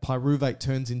 that pyruvate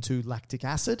turns into lactic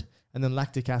acid, and then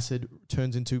lactic acid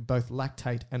turns into both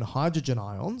lactate and hydrogen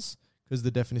ions, because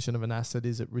the definition of an acid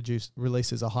is it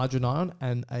releases a hydrogen ion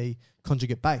and a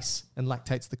conjugate base, and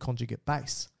lactate's the conjugate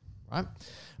base, right?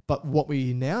 But what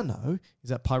we now know is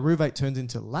that pyruvate turns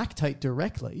into lactate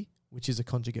directly, which is a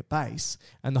conjugate base,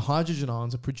 and the hydrogen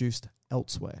ions are produced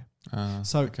elsewhere.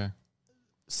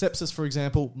 Sepsis, for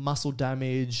example, muscle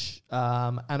damage,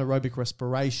 anaerobic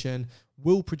respiration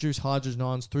will produce hydrogen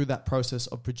ions through that process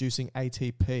of producing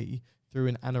ATP through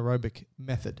an anaerobic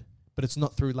method. But it's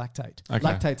not through lactate. Okay.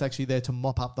 Lactate's actually there to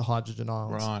mop up the hydrogen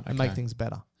ions and make things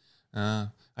better.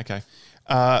 Okay.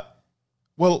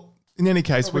 Well, in any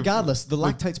case... But regardless, the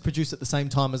lactate's produced at the same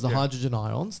time as the hydrogen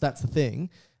ions. That's the thing.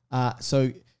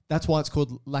 So that's why it's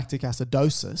called lactic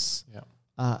acidosis.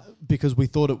 Yeah. Because we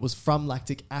thought it was from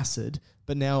lactic acid,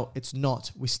 but now it's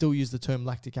not. We still use the term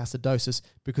lactic acidosis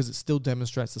because it still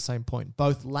demonstrates the same point.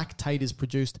 Both lactate is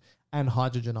produced and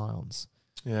hydrogen ions.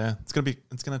 Yeah, it's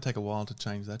gonna take a while to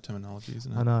change that terminology,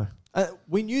 isn't it? I know.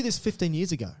 We knew this 15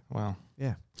 years ago. Wow.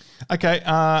 Yeah. Okay,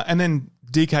 and then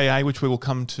DKA, which we will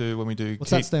come to when we do...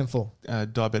 What's that stand for?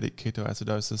 Diabetic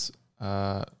ketoacidosis.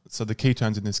 So the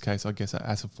ketones in this case, I guess, are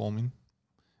acid-forming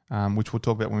which we'll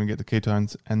talk about when we get to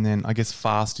ketones. And then I guess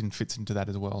fasting fits into that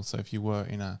as well. So if you were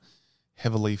in a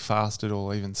heavily fasted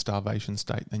or even starvation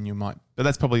state, then you might. But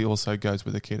that's probably also goes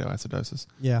with the ketoacidosis.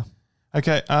 Yeah.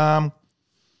 Okay.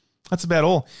 That's about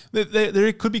all.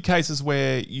 There could be cases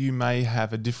where you may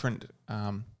have a different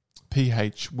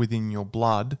pH within your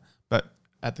blood, but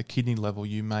at the kidney level,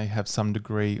 you may have some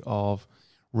degree of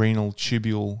renal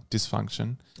tubule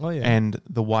dysfunction. Oh, yeah. And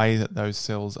the way that those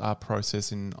cells are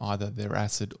processing either their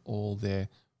acid or their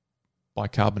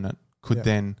bicarbonate could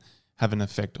then have an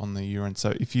effect on the urine.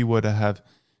 So if you were to have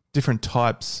different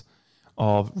types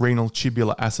of renal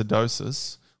tubular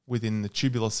acidosis within the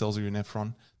tubular cells of your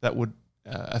nephron, that would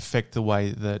affect the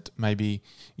way that maybe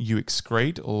you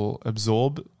excrete or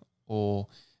absorb or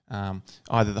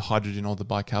either the hydrogen or the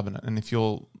bicarbonate. And if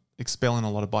you're expelling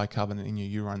a lot of bicarbonate in your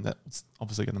urine, that's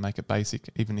obviously going to make it basic,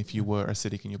 even if you were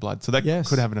acidic in your blood. So that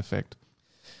could have an effect.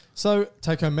 So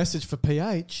take-home message for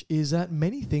pH is that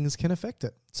many things can affect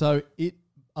it. So it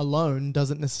alone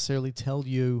doesn't necessarily tell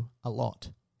you a lot,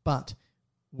 but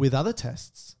with other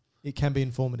tests, it can be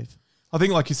informative. I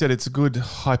think, like you said, it's a good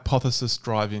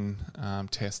hypothesis-driving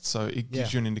test. So it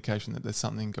gives you an indication that there's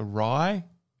something awry,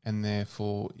 and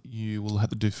therefore you will have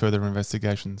to do further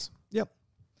investigations. Yep.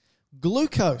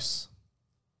 Glucose,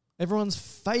 everyone's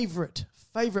favorite,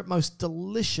 most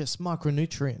delicious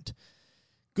micronutrient.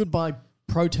 Goodbye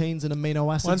proteins and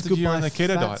amino acids. Ones that you're on the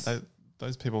keto fats. diet,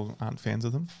 those people aren't fans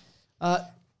of them.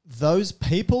 Those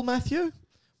people, Matthew?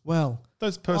 Well,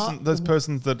 those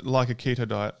persons that like a keto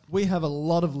diet. We have a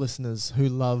lot of listeners who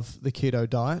love the keto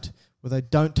diet, where they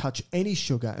don't touch any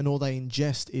sugar and all they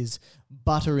ingest is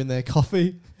butter in their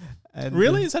coffee. And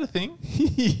really? Is that a thing?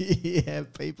 Yeah,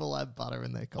 people have butter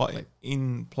in their coffee. Like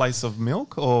in place of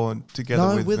milk or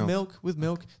together with milk? With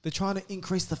milk. They're trying to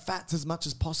increase the fats as much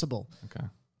as possible. Okay.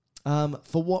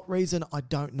 For what reason, I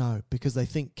don't know, because they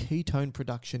think ketone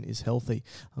production is healthy.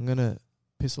 I'm going to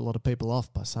piss a lot of people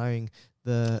off by saying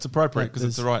it's appropriate because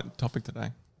it's the right topic today.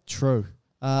 True.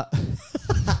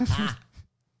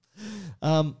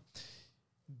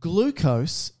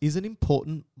 Glucose is an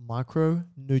important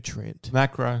micronutrient.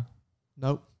 Macro.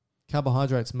 Nope.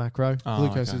 Carbohydrates macro.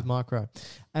 Glucose is micro.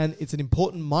 And it's an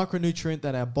important micronutrient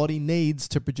that our body needs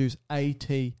to produce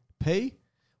ATP.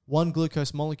 One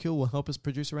glucose molecule will help us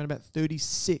produce around about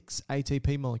 36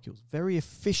 ATP molecules. Very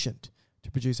efficient to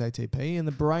produce ATP, and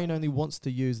the brain only wants to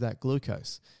use that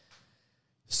glucose.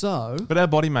 So, but our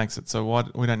body makes it, so why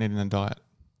we don't need it in a diet?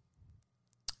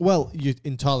 Well, you're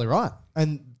entirely right.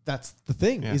 And that's the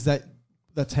thing, is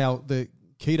that's how the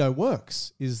keto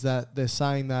works, is that they're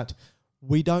saying that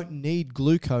we don't need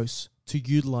glucose to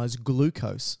utilize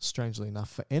glucose, strangely enough,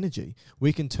 for energy.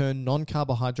 We can turn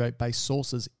non-carbohydrate-based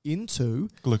sources into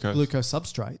glucose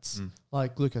substrates,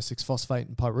 like glucose 6-phosphate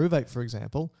and pyruvate, for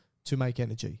example, to make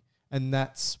energy. And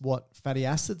that's what fatty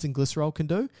acids and glycerol can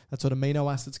do. That's what amino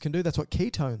acids can do. That's what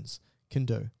ketones can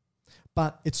do.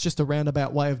 But it's just a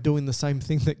roundabout way of doing the same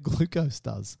thing that glucose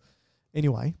does.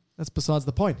 Anyway, that's besides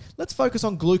the point. Let's focus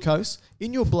on glucose.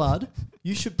 In your blood,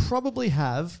 you should probably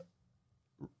have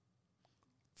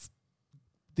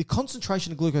the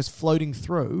concentration of glucose floating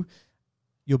through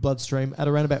your bloodstream at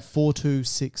around about 4 to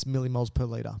 6 millimoles per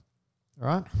litre. All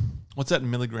right? What's that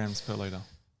in milligrams per litre?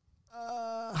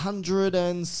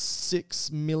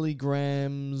 106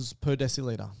 milligrams per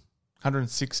deciliter.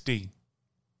 160.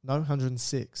 No,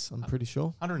 106, I'm pretty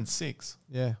sure. 106?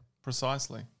 Yeah.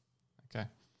 Precisely. Okay.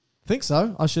 Think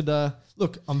so. I should,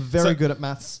 look, I'm very good at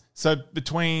maths. So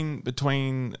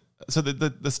so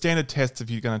the standard tests if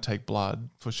you're going to take blood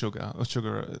for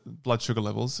blood sugar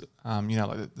levels,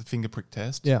 like the finger prick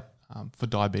test for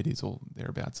diabetes or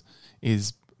thereabouts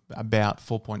is about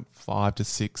 4.5 to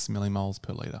 6 millimoles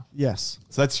per litre. Yes.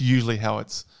 So that's usually how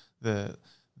it's the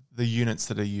units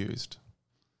that are used.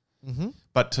 Mm-hmm.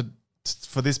 But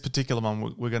for this particular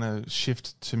one, we're going to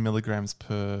shift to milligrams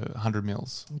per 100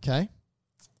 mils. Okay.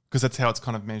 Because that's how it's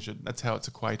kind of measured. That's how it's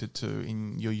equated to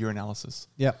in your urinalysis.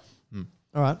 Yep.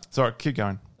 All right. Sorry, keep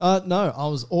going. No,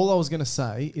 all I was going to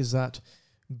say is that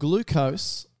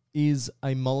glucose is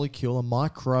a molecule, a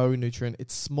micronutrient.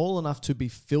 It's small enough to be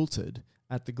filtered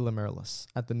at the glomerulus,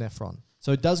 at the nephron.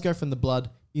 So it does go from the blood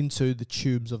into the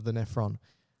tubes of the nephron.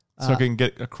 So it can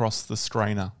get across the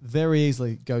strainer. Very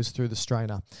easily goes through the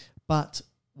strainer. But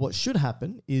what should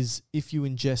happen is if you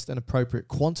ingest an appropriate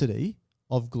quantity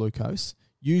of glucose,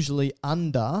 usually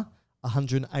under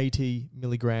 180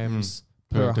 milligrams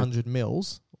per 100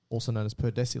 mils, also known as per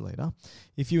deciliter,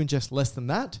 if you ingest less than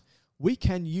that, we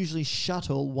can usually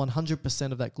shuttle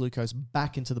 100% of that glucose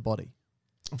back into the body.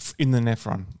 In the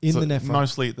nephron. In the nephron.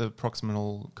 Mostly at the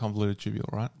proximal convoluted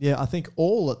tubule, right? Yeah, I think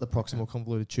all at the proximal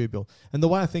convoluted tubule. And the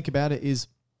way I think about it is,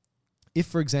 if,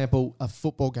 for example, a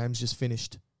football game's just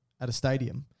finished at a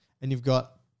stadium and you've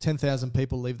got 10,000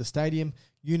 people leave the stadium,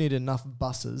 you need enough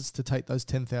buses to take those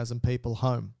 10,000 people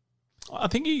home. I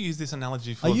think you use this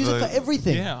analogy for I use it for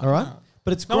everything, all right?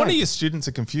 But it's no great. wonder your students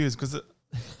are confused because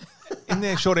in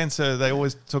their short answer, they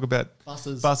always talk about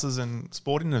buses and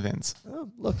sporting events. Oh,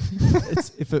 look,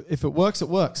 if it works, it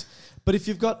works. But if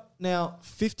you've got now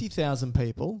 50,000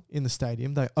 people in the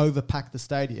stadium, they overpack the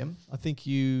stadium. I think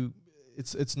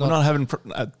it's not. We're not having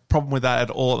a problem with that at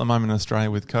all at the moment in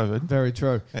Australia with COVID. Very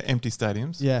true. Empty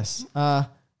stadiums. Yes. I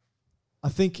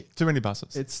think too many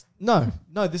buses. It's no.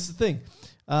 This is the thing.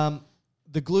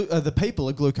 The people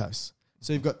are glucose.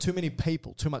 So you've got too many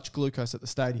people, too much glucose at the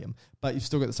stadium, but you've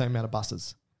still got the same amount of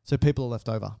buses. So people are left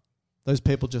over. Those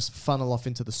people just funnel off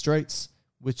into the streets,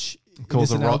 which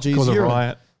cause a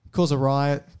riot. Cause a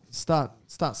riot. Start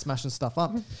smashing stuff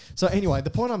up. So anyway, the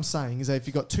point I'm saying is that if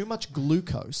you've got too much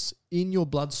glucose in your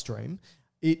bloodstream,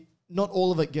 not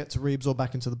all of it gets reabsorbed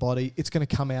back into the body. It's going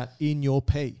to come out in your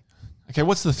pee. Okay,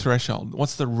 what's the threshold?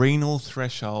 What's the renal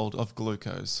threshold of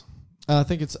glucose? I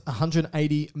think it's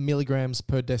 180 milligrams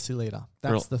per deciliter.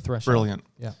 That's the threshold. Brilliant.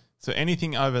 Yeah. So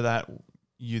anything over that,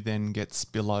 you then get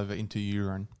spillover into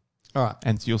urine. All right.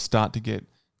 And you'll start to get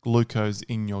glucose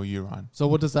in your urine. So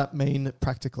what does that mean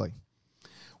practically?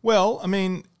 Well, I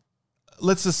mean,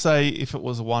 let's just say if it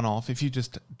was a one-off, if you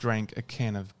just drank a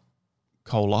can of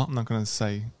cola, I'm not going to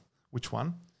say which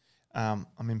one. I'm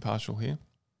impartial here.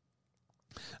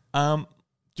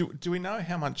 Do we know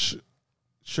how much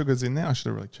sugar's in there? I should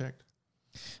have really checked.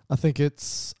 I think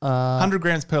it's 100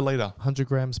 grams per litre. 100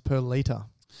 grams per litre.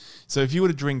 So if you were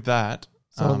to drink that...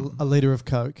 So a litre of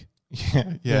Coke.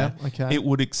 Yeah. Okay. It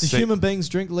would exceed... Do human beings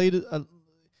drink litre...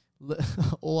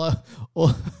 or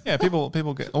yeah, people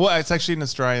get... Well, it's actually in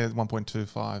Australia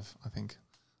 1.25, I think,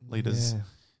 litres. Yeah.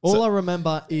 All I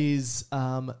remember is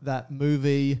that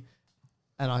movie,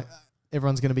 and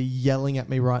everyone's going to be yelling at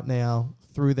me right now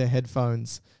through their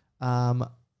headphones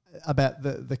about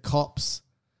the cops.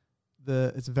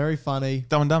 It's very funny.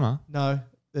 Dumb and Dumber? No,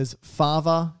 there's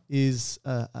Father is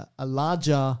a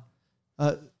larger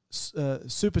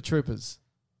Super Troopers.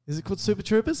 Is it called Super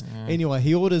Troopers? Yeah. Anyway,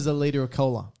 he orders a litre of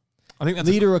cola. I think that's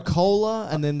litre of cola,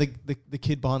 and then the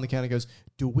kid behind the counter goes,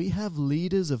 "Do we have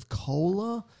litres of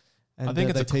cola?" And I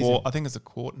think it's a quart. I think it's a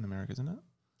quart in America, isn't it?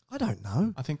 I don't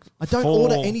know. I think I don't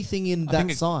order anything in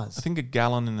that size. I think a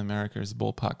gallon in America is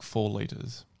ballpark 4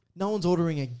 litres. No one's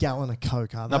ordering a gallon of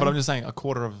Coke, are they? No, but I'm just saying a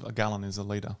quarter of a gallon is a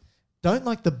litre. Don't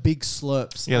like the big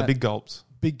slurps. Yeah, the big gulps.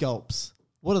 Big gulps.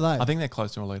 What are they? I think they're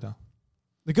close to a litre.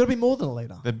 They've got to be more than a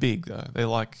litre. They're big, though. They're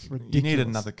like, ridiculous. You need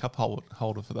another cup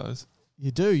holder for those.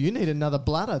 You do. You need another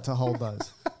bladder to hold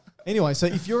those. Anyway, so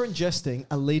if you're ingesting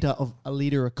a litre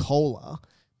of cola,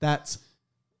 that's,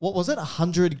 what was it,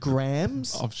 100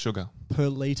 grams? Of sugar. Per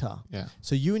litre. Yeah.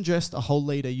 So you ingest a whole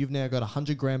litre, you've now got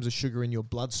 100 grams of sugar in your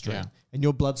bloodstream. Yeah. And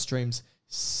your bloodstream's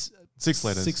 6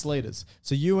 litres. 6 litres.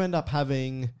 So you end up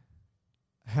having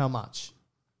how much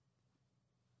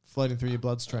floating through your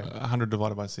bloodstream? 100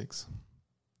 divided by 6.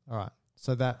 All right.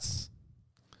 So that's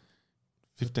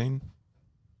 15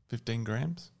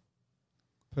 grams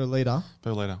per litre.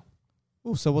 Per litre.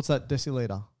 Oh, so what's that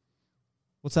deciliter?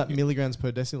 What's that milligrams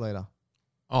per deciliter?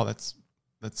 Oh, that's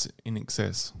in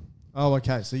excess. Oh,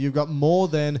 okay. So you've got more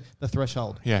than the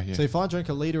threshold. Yeah. So if I drink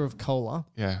a litre of cola,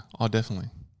 yeah, oh, definitely,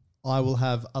 I will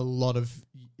have a lot of,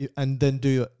 and then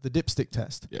do the dipstick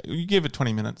test. Yeah, you give it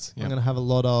 20 minutes. Yeah. I'm going to have a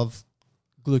lot of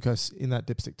glucose in that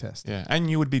dipstick test. Yeah,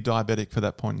 and you would be diabetic for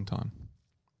that point in time.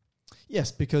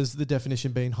 Yes, because the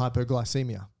definition being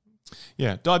hypoglycemia.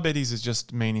 Yeah, diabetes is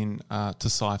just meaning to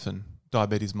siphon.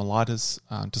 Diabetes mellitus,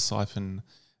 to siphon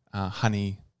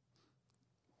honey.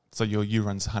 So your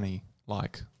urine's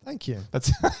honey-like. Thank you.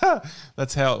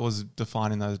 That's how it was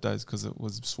defined in those days because it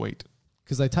was sweet.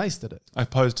 Because they tasted it.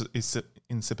 Opposed to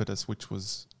insipidus, which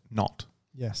was not.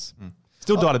 Yes.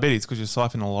 Still diabetes because you're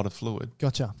siphoning a lot of fluid.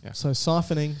 Gotcha. Yeah. So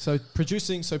siphoning, so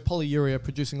polyuria,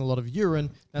 producing a lot of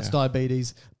urine, that's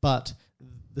diabetes, but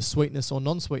the sweetness or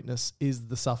non-sweetness is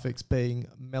the suffix being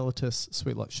mellitus,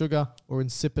 sweet like sugar, or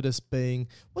insipidus being,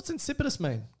 what's insipidus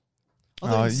mean? I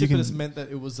thought insipidus meant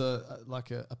that it was a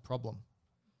problem.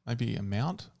 Maybe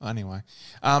amount? Anyway.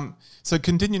 So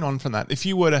continuing on from that, if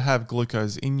you were to have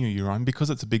glucose in your urine, because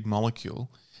it's a big molecule,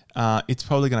 it's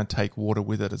probably going to take water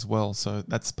with it as well. So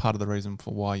that's part of the reason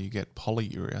for why you get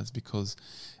polyurias, because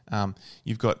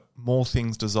you've got more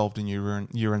things dissolved in your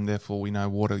urine. Therefore, we know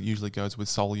water usually goes with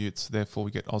solutes. Therefore,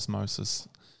 we get osmosis,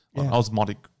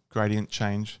 osmotic gradient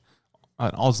change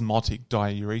an osmotic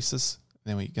diuresis,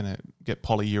 then we're going to get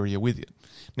polyuria with it.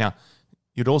 Now,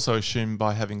 you'd also assume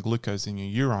by having glucose in your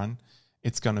urine,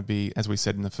 it's going to be, as we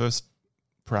said in the first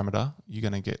parameter, you're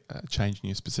going to get a change in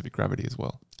your specific gravity as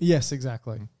well. Yes,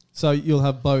 exactly. So you'll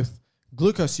have both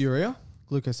glucoseuria,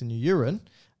 glucose in your urine,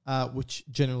 which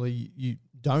generally you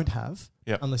don't have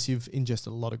unless you've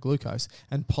ingested a lot of glucose,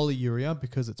 and polyuria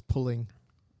because it's pulling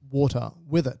water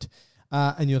with it.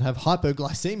 And you'll have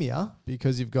hypoglycemia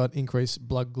because you've got increased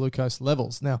blood glucose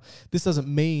levels. Now, this doesn't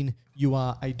mean you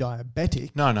are a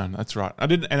diabetic. No, that's right. I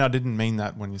didn't mean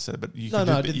that when you said it, but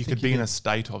you could be in a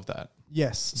state of that.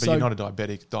 Yes. But you're not a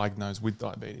diabetic diagnosed with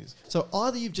diabetes. So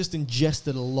either you've just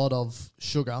ingested a lot of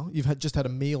sugar, you've just had a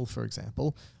meal, for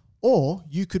example, or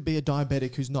you could be a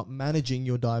diabetic who's not managing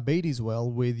your diabetes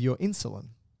well with your insulin,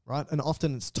 right? And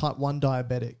often it's type 1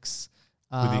 diabetics.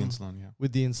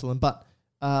 With the insulin, but...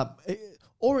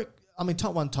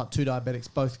 type 1, type 2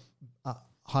 diabetics both are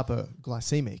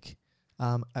hypoglycemic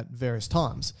at various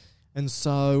times. And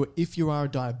so if you are a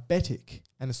diabetic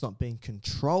and it's not being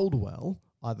controlled well,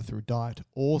 either through diet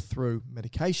or through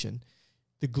medication,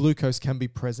 the glucose can be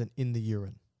present in the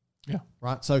urine. Yeah.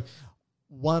 Right? So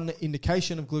one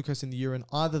indication of glucose in the urine,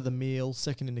 either the meal,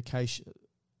 second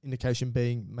indication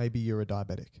being maybe you're a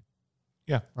diabetic.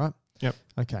 Yeah. Right? Yep.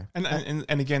 Okay.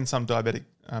 And again, some diabetic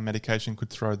medication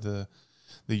could throw the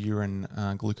urine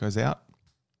glucose out.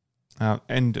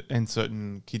 And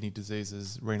certain kidney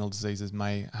diseases, renal diseases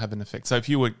may have an effect. So if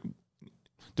you were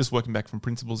just working back from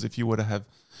principles, if you were to have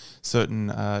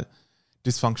certain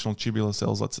dysfunctional tubular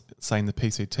cells, let's say in the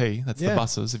PCT, that's the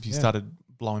buses, if you started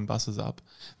blowing buses up,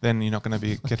 then you're not going to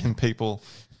be getting people,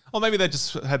 or maybe they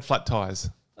just had flat tires.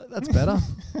 That's better,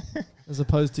 as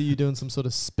opposed to you doing some sort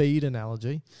of speed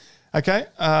analogy. Okay.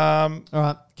 All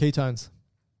right, ketones.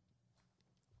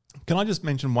 Can I just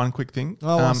mention one quick thing?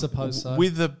 Oh, I suppose so.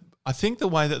 I think the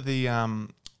way that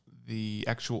the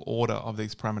actual order of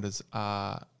these parameters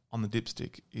are on the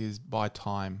dipstick is by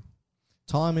time.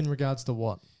 Time in regards to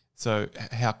what? So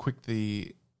how quick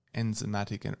the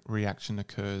enzymatic reaction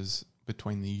occurs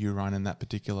between the urine and that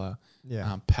particular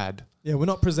pad. Yeah, we're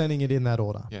not presenting it in that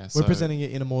order. Yeah, we're presenting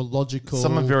it in a more logical.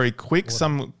 Some are very quick. order.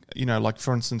 Some, like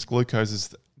for instance, glucose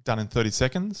is done in 30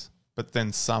 seconds, but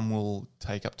then some will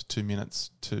take up to 2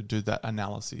 minutes to do that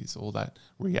analysis or that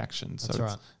reaction. That's so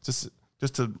right.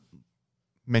 Just to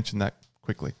mention that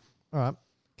quickly. All right,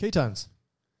 ketones.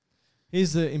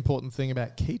 Here's the important thing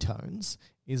about ketones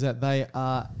is that they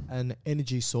are an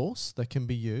energy source that can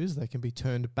be used. They can be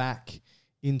turned back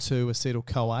into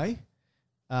acetyl-CoA,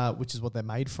 which is what they're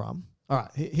made from. All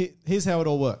right, here's how it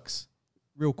all works.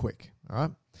 Real quick, all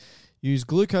right? Use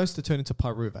glucose to turn into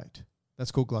pyruvate.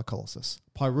 That's called glycolysis.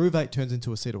 Pyruvate turns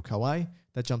into acetyl-CoA.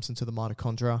 That jumps into the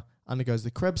mitochondria, undergoes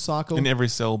the Krebs cycle. In every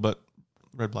cell but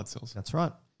red blood cells. That's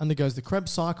right. Undergoes the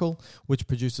Krebs cycle, which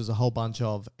produces a whole bunch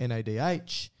of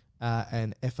NADH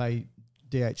and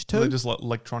FADH2. They're just like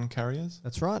electron carriers?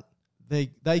 That's right.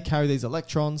 They carry these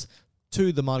electrons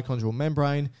to the mitochondrial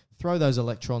membrane, throw those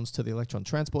electrons to the electron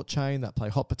transport chain that play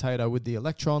hot potato with the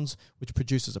electrons, which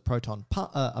produces a proton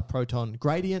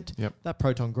gradient. Yep. That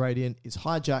proton gradient is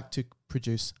hijacked to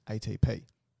produce ATP.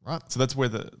 Right. So that's where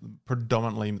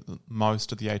predominantly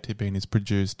most of the ATP is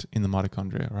produced in the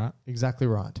mitochondria, right? Exactly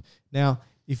right. Now,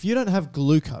 if you don't have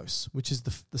glucose, which is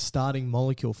the starting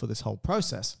molecule for this whole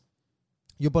process,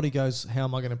 your body goes, how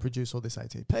am I going to produce all this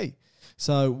ATP?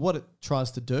 So what it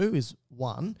tries to do is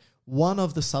one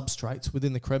of the substrates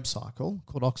within the Krebs cycle,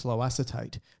 called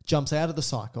oxaloacetate, jumps out of the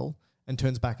cycle and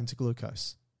turns back into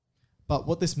glucose. But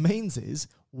what this means is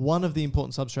one of the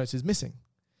important substrates is missing,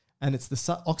 and it's the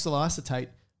oxaloacetate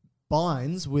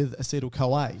binds with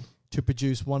acetyl-CoA to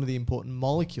produce one of the important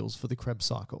molecules for the Krebs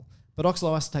cycle. But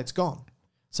oxaloacetate's gone.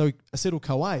 So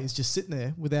acetyl-CoA is just sitting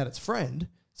there without its friend.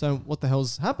 So what the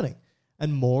hell's happening?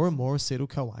 And more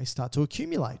acetyl-CoA start to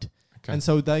accumulate. Okay. And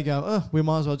so they go, we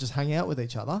might as well just hang out with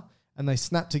each other. And they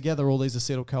snap together all these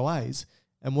acetyl-CoAs.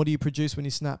 And what do you produce when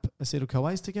you snap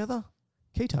acetyl-CoAs together?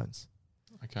 Ketones.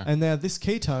 Okay. And now this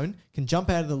ketone can jump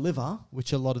out of the liver,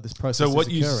 which a lot of this process is So what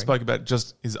occurring. you spoke about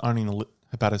just is only in the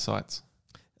hepatocytes?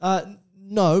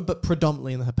 No, but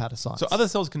predominantly in the hepatocytes. So other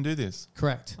cells can do this?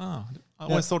 Correct. Oh, I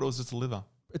always thought it was just the liver.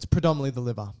 It's predominantly the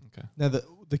liver. Okay. Now,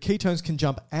 the ketones can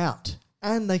jump out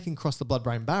and they can cross the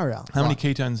blood-brain barrier. How many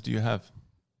ketones do you have?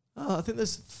 I think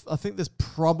there's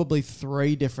probably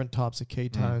 3 different types of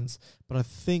ketones, but I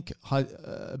think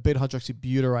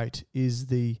beta-hydroxybutyrate is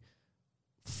the...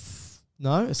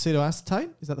 acetoacetate?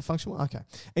 Is that the functional one? Okay.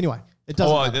 Anyway, it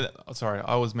doesn't sorry,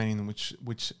 I was meaning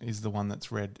which is the one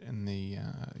that's red in the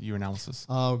urinalysis.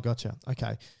 Oh, gotcha.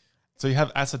 Okay. So you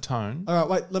have acetone. All right,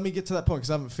 wait, let me get to that point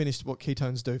because I haven't finished what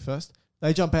ketones do first.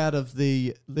 They jump out of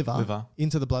the liver.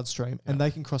 Into the bloodstream, and they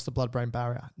can cross the blood-brain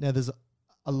barrier. Now, there's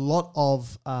a lot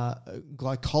of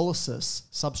glycolysis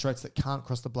substrates that can't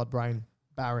cross the blood-brain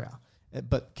barrier,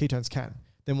 but ketones can.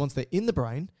 Then once they're in the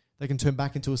brain, they can turn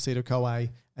back into acetyl-CoA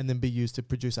and then be used to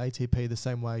produce ATP the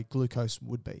same way glucose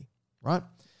would be, right?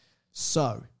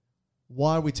 So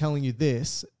why are we telling you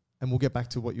this? And we'll get back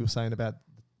to what you were saying about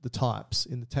the types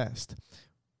in the test.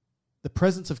 The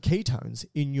presence of ketones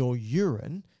in your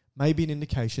urine may be an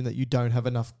indication that you don't have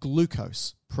enough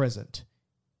glucose present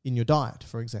in your diet,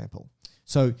 for example.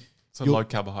 So low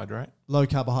carbohydrate? Low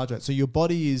carbohydrate. So your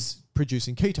body is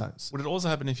producing ketones. Would it also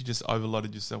happen if you just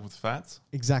overloaded yourself with fats?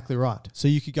 Exactly right. So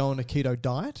you could go on a keto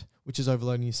diet, which is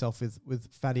overloading yourself with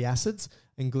fatty acids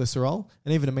and glycerol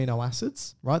and even amino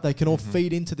acids, right? They can all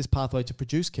feed into this pathway to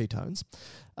produce ketones.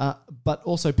 But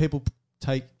also people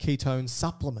take ketone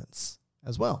supplements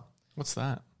as well. What's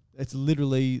that? It's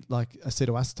literally like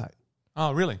acetoacetate.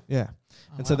 Oh, really? Yeah.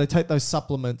 And so they take those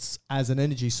supplements as an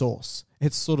energy source.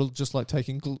 It's sort of just like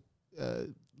taking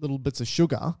little bits of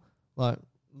sugar, like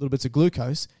little bits of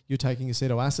glucose. You're taking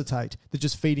acetoacetate. They're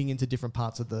just feeding into different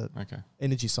parts of the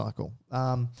energy cycle.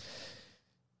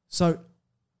 So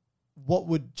what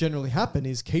would generally happen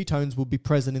is ketones will be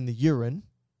present in the urine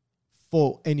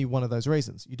for any one of those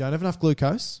reasons. You don't have enough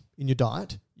glucose in your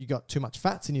diet. You got too much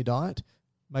fats in your diet,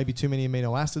 maybe too many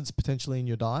amino acids potentially in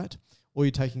your diet, or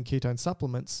you're taking ketone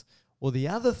supplements. Or the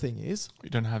other thing is... you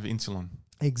don't have insulin.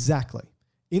 Exactly.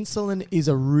 Insulin is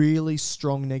a really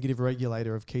strong negative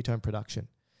regulator of ketone production.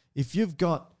 If you've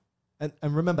got... And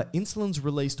remember, insulin's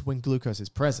released when glucose is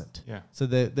present. Yeah. So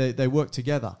they work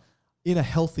together in a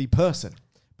healthy person.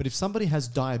 But if somebody has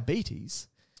diabetes...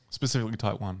 specifically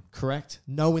type 1. Correct.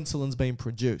 No insulin's being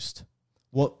produced,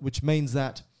 which means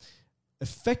that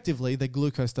effectively the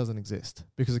glucose doesn't exist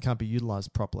because it can't be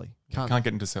utilized properly. Can't get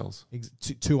into cells.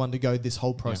 To undergo this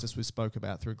whole process we spoke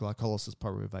about through glycolysis,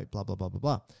 pyruvate, blah, blah, blah, blah,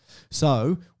 blah.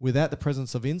 So without the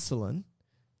presence of insulin,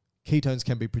 ketones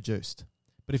can be produced.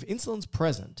 But if insulin's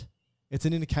present, it's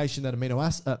an indication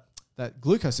that that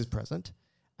glucose is present,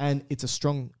 and it's a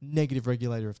strong negative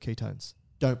regulator of ketones.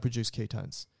 Don't produce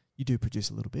ketones. You do produce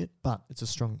a little bit, but it's a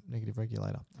strong negative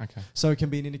regulator. Okay. So it can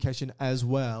be an indication as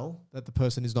well that the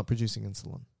person is not producing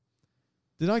insulin.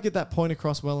 Did I get that point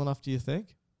across well enough, do you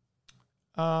think?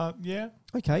 Yeah.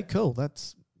 Okay, cool.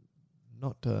 That's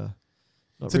not so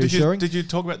reassuring. did you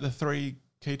talk about the 3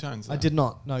 ketones? I did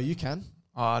not. No, you can.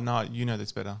 No, you know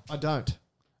this better. I don't.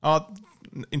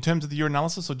 In terms of the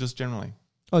urinalysis or just generally?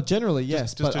 Oh, generally,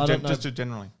 yes. Just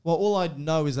generally. Well, all I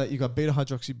know is that you've got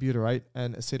beta-hydroxybutyrate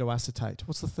and acetoacetate.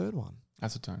 What's the third one?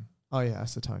 Acetone. Oh, yeah,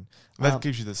 acetone. That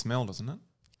gives you the smell, doesn't it?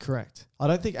 Correct. I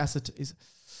don't think acetone is...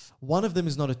 One of them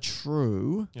is not a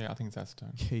true... Yeah, I think it's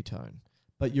acetone. Ketone.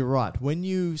 But you're right. When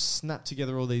you snap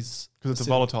together all these... Because it's a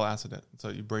volatile acid, so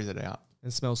you breathe it out.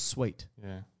 And it smells sweet.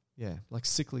 Yeah. Yeah, like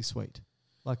sickly sweet.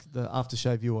 Like the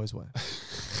aftershave you always wear.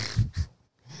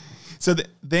 So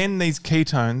then these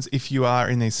ketones, if you are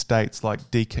in these states like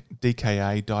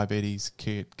DKA, diabetes,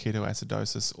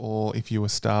 ketoacidosis, or if you were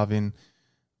starving,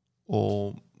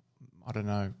 or I don't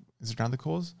know, is there another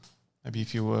cause? Maybe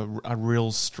if you were a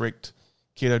real strict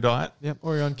keto diet. Yep,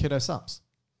 or you're on keto subs.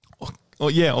 Or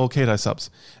keto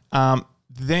subs.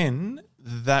 Then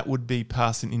that would be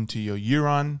passing into your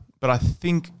urine, but I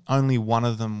think only one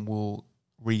of them will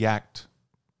react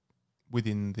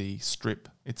within the strip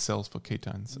itself for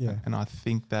ketones. Yeah. And I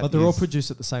think that But they're all produced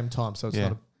at the same time, so it's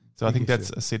not a So I think issue.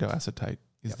 that's acetoacetate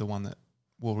is the one that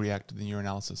will react to the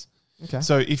urinalysis. Okay.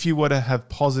 So if you were to have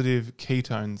positive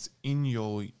ketones in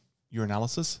your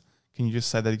urinalysis, can you just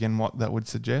say that again, what that would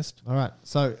suggest? All right.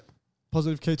 So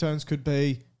positive ketones could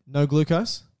be no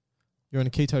glucose. You're on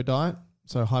a keto diet,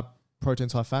 so high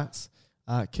proteins, high fats,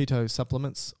 keto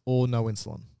supplements, or no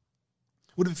insulin.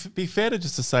 Would it be fair to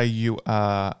just to say you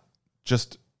are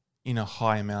just in a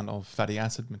high amount of fatty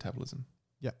acid metabolism?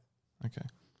 Yeah. Okay.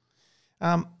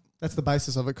 That's the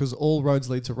basis of it because all roads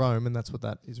lead to Rome, and that's what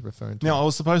that is referring to. Now, I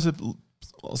was supposed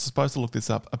to look this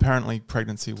up. Apparently,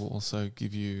 pregnancy will also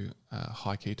give you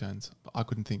high ketones, but I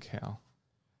couldn't think how.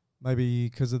 Maybe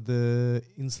because of the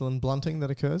insulin blunting that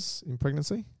occurs in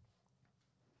pregnancy?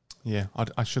 Yeah,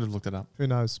 I should have looked it up. Who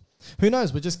knows? Who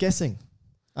knows? We're just guessing.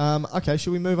 Okay,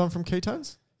 should we move on from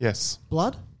ketones? Yes.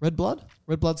 Blood? Red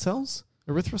blood cells?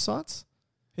 Erythrocytes?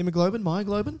 Hemoglobin?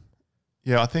 Myoglobin?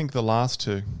 Yeah, I think the last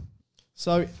two.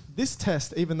 So this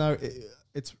test, even though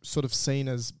it's sort of seen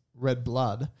as red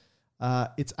blood,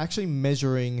 it's actually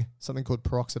measuring something called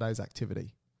peroxidase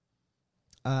activity.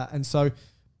 And so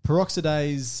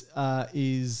peroxidase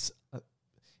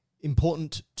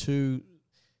important to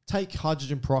take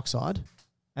hydrogen peroxide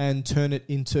and turn it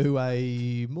into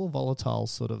a more volatile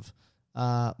sort of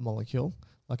molecule,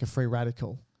 like a free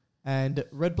radical. And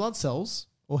red blood cells,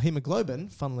 or hemoglobin,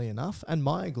 funnily enough, and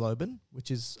myoglobin,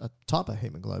 which is a type of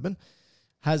hemoglobin,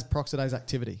 has peroxidase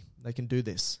activity. They can do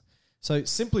this. So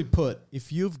simply put,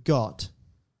 if you've got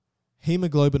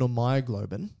hemoglobin or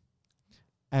myoglobin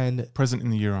and present in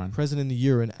the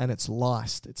urine and it's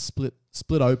lysed, it's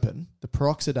split open, the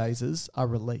peroxidases are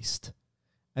released.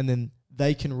 And then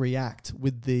they can react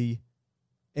with the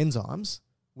enzymes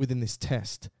within this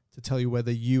test to tell you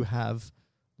whether you have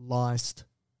lysed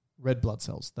red blood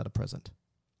cells that are present.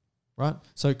 Right?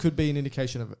 So it could be an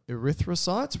indication of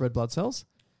erythrocytes, red blood cells,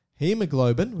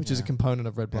 hemoglobin, which is a component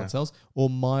of red blood cells, or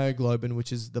myoglobin,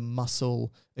 which is the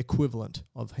muscle equivalent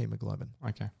of hemoglobin.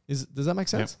 Okay. Does that make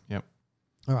sense? Yep.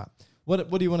 All right. What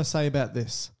do you want to say about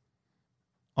this?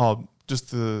 Oh,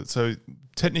 so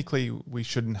technically we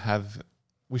should have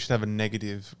a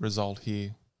negative result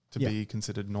here to be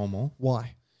considered normal.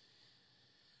 Why?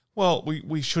 Well,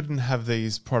 we shouldn't have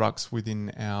these products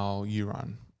within our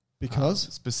urine. Because?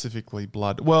 Specifically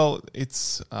blood. Well,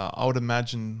 it's, I would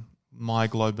imagine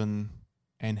myoglobin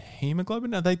and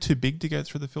hemoglobin, are they too big to go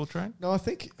through the filtrate? No, I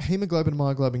think hemoglobin and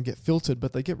myoglobin get filtered,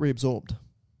 but they get reabsorbed.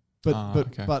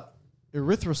 But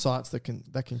erythrocytes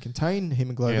that can contain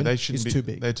hemoglobin is too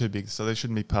big. They're too big, so they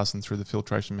shouldn't be passing through the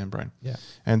filtration membrane. Yeah.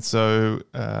 And so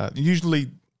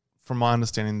usually, from my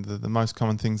understanding, the most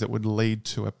common things that would lead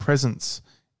to a presence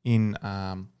in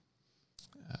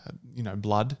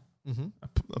blood, mm-hmm.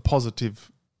 a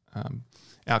positive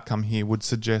outcome here would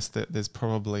suggest that there's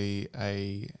probably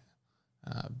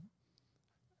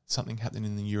something happening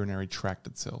in the urinary tract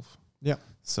itself. Yeah.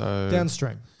 So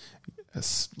downstream,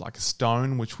 like a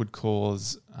stone, which would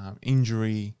cause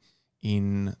injury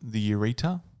in the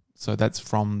ureter. So that's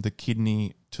from the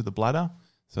kidney to the bladder.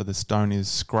 So the stone is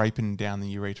scraping down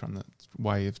the ureter on the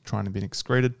way of trying to be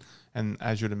excreted. And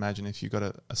as you'd imagine, if you've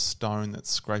got a stone that's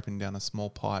scraping down a small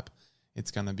pipe,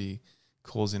 it's going to be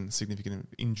causing significant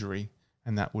injury,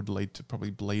 and that would lead to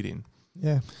probably bleeding.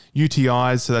 Yeah.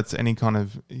 UTIs, so that's any kind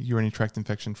of urinary tract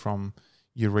infection from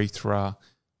urethra,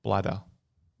 bladder,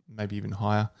 maybe even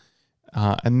higher.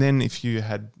 And then if you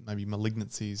had maybe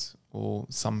malignancies or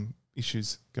some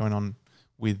issues going on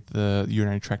with the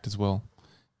urinary tract as well,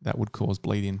 that would cause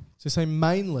bleeding. So say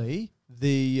mainly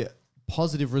the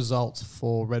positive results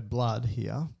for red blood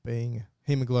here being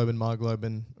hemoglobin,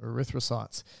 myoglobin,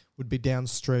 erythrocytes would be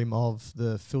downstream of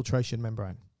the filtration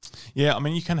membrane. Yeah, I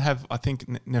mean, you can have, I think,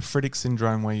 nephritic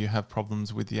syndrome where you have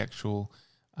problems with the actual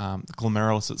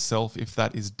glomerulus itself. If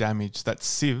that is damaged, that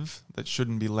sieve that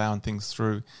shouldn't be allowing things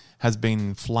through has been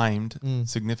inflamed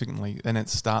significantly, and it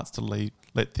starts to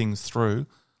let things through,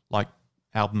 like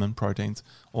albumin proteins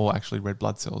or actually red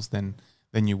blood cells, then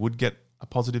you would get a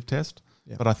positive test.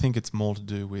 Yeah. But I think it's more to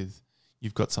do with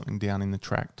you've got something down in the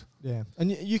tract. Yeah,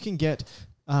 and you can get...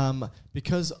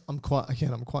 because I'm quite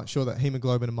sure that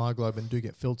hemoglobin and myoglobin do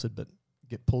get filtered but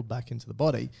get pulled back into the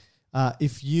body.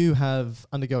 If you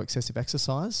undergo excessive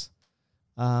exercise,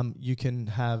 you can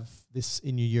have this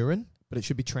in your urine, but it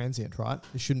should be transient, right?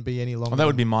 It shouldn't be any longer. That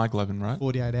would be myoglobin, right?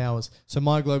 48 hours. So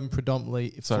myoglobin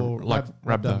predominantly for like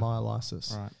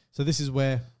rhabdomyolysis. Right. So this is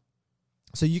where...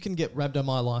 So you can get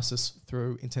rhabdomyolysis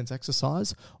through intense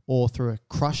exercise or through a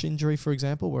crush injury, for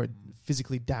example, where it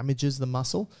physically damages the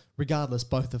muscle. Regardless,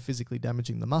 both are physically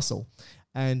damaging the muscle.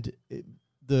 And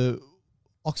the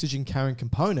oxygen-carrying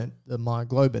component, the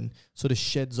myoglobin, sort of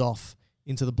sheds off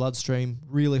into the bloodstream,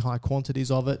 really high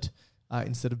quantities of it,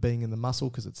 instead of being in the muscle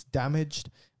because it's damaged,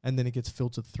 and then it gets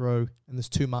filtered through, and there's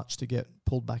too much to get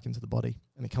pulled back into the body,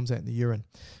 and it comes out in the urine.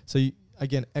 So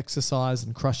again, exercise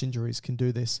and crush injuries can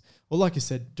do this. Or like you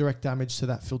said, direct damage to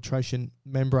that filtration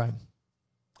membrane.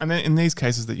 And then in these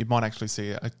cases that you might actually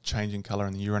see a change in colour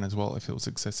in the urine as well if it was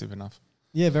excessive enough.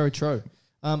 Yeah, very true.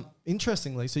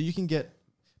 Interestingly, so you can get,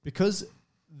 because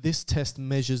this test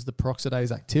measures the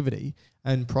peroxidase activity,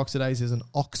 and peroxidase is an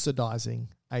oxidizing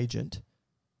agent.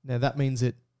 Now that means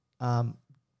it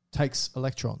takes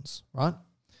electrons, right?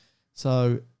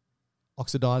 So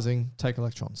oxidizing, take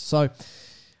electrons. So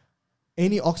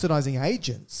any oxidizing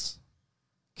agents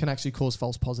can actually cause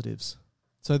false positives.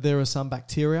 So there are some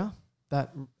bacteria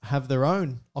that have their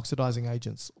own oxidizing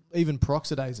agents, even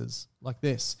peroxidases like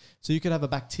this. So you could have a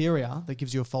bacteria that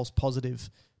gives you a false positive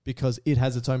because it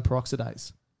has its own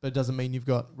peroxidase, but it doesn't mean you've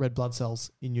got red blood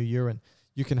cells in your urine.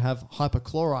 You can have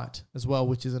hypochlorite as well,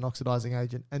 which is an oxidizing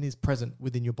agent and is present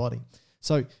within your body.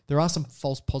 So there are some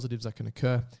false positives that can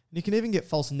occur. And you can even get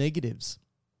false negatives.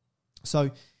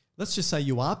 So let's just say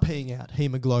you are peeing out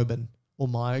hemoglobin or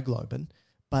myoglobin,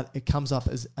 but it comes up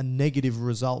as a negative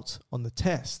result on the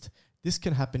test. This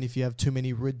can happen if you have too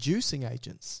many reducing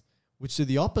agents, which do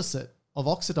the opposite of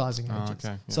oxidizing agents.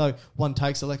 Okay, yeah. So one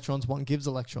takes electrons, one gives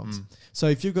electrons. So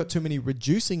if you've got too many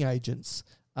reducing agents,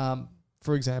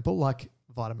 for example, like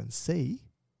vitamin C,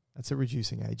 that's a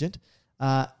reducing agent,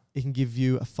 it can give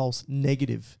you a false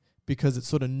negative because it's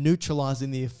sort of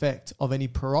neutralizing the effect of any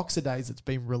peroxidase that's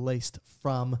been released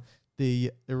from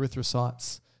the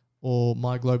erythrocytes or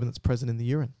myoglobin that's present in the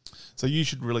urine. So you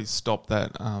should really stop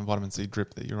that vitamin C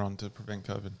drip that you're on to prevent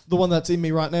COVID. The one that's in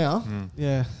me right now?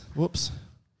 Yeah. Whoops.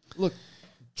 Look,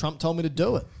 Trump told me to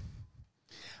do it.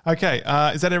 Okay.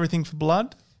 Is that everything for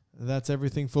blood? That's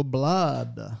everything for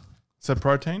blood. So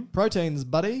protein? Proteins,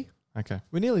 buddy. Okay.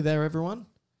 We're nearly there, everyone.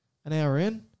 An hour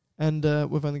in, and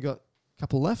we've only got a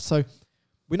couple left. So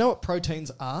we know what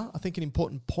proteins are. I think an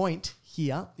important point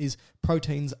here is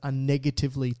proteins are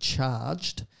negatively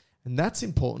charged. And that's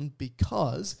important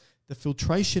because the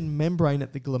filtration membrane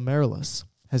at the glomerulus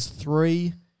has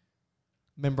 3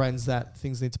 membranes that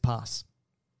things need to pass.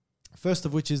 First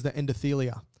of which is the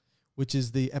endothelia, which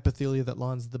is the epithelia that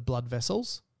lines the blood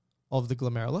vessels of the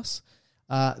glomerulus.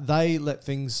 They let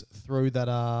things through that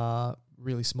are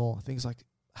really small. Things like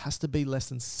has to be less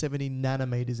than 70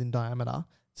 nanometers in diameter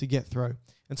to get through.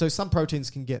 And so some proteins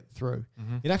can get through.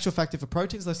 In actual fact, if a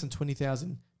protein is less than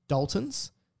 20,000 Daltons,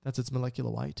 that's its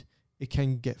molecular weight, it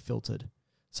can get filtered.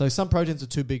 So some proteins are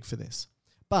too big for this.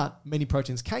 But many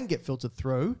proteins can get filtered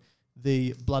through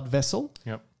the blood vessel.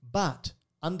 Yep. But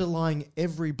underlying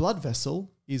every blood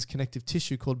vessel is connective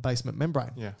tissue called basement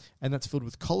membrane. Yeah. And that's filled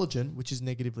with collagen, which is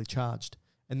negatively charged.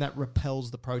 And that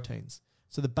repels the proteins.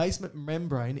 So the basement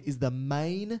membrane is the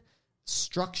main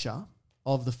structure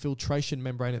of the filtration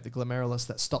membrane at the glomerulus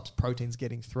that stops proteins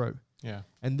getting through. Yeah.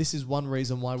 And this is one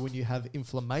reason why when you have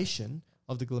inflammation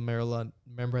of the glomerular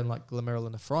membrane like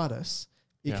glomerulonephritis,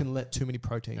 it can let too many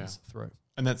proteins through.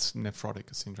 And that's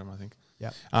nephrotic syndrome, I think.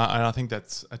 Yeah. And I think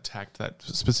that's attacked, that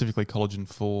specifically collagen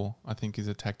 4, I think, is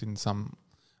attacked in some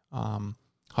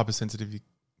hypersensitivity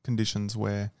conditions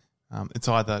where it's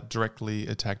either directly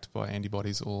attacked by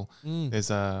antibodies or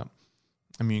there's a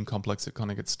immune complex that kind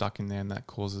of gets stuck in there, and that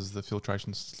causes the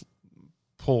filtration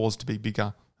pores to be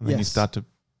bigger, and then you start to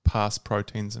pass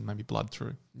proteins and maybe blood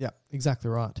through. Yeah, exactly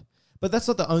right. But that's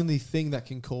not the only thing that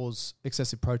can cause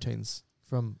excessive proteins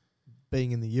from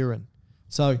being in the urine.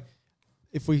 So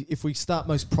if we start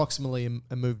most proximally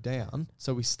and move down,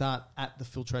 so we start at the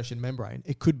filtration membrane,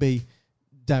 it could be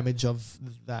damage of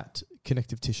that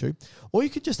connective tissue, or you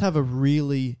could just have a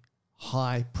really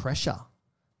high pressure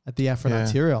at the afferent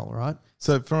arteriole, right?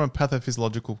 So from a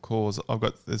pathophysiological cause,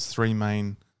 there's 3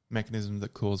 main mechanisms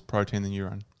that cause protein in the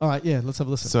urine. All right, yeah, let's have a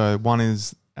listen. So one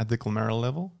is at the glomerular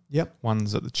level. Yep.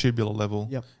 One's at the tubular level.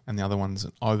 Yep. And the other one's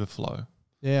an overflow.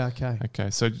 Yeah, okay. Okay,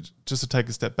 so just to take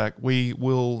a step back,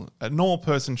 a normal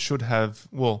person should have,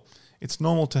 it's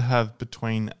normal to have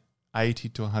between 80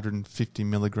 to 150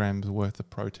 milligrams worth of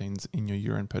proteins in your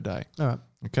urine per day. All right.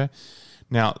 Okay.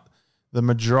 Now, the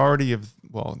majority of,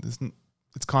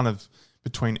 it's kind of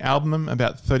between albumin,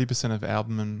 about 30% of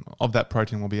albumin, of that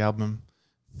protein will be albumin,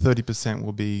 30%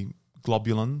 will be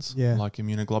globulins, like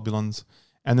immunoglobulins,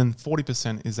 and then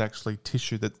 40% is actually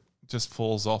tissue that just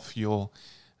falls off your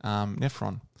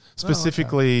nephron.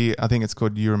 Specifically, I think it's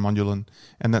called uromodulin,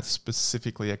 and that's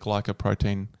specifically a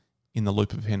glycoprotein in the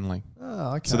loop of Henle.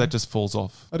 Oh, okay. So that just falls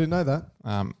off. I didn't know that.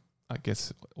 I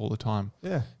guess all the time.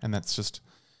 Yeah. And that's just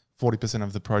 40%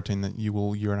 of the protein that you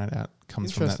will urinate out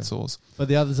comes from that source. But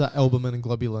the others are albumin and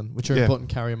globulin, which are important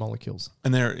carrier molecules.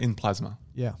 And they're in plasma.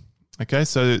 Yeah. Okay,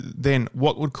 so then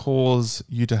what would cause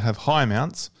you to have high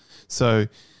amounts? So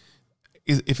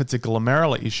if it's a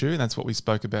glomerular issue, that's what we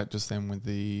spoke about just then with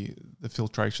the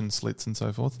filtration slits and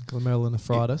so forth.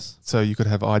 Glomerulonephritis. So you could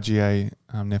have IgA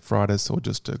nephritis or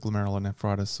just a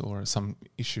glomerulonephritis or some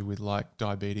issue with like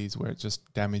diabetes where it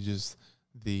just damages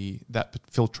that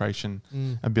filtration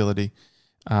ability.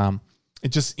 It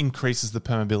just increases the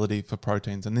permeability for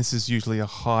proteins. And this is usually a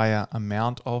higher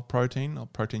amount of protein or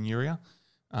proteinuria.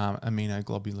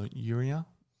 Aminoglobulinuria,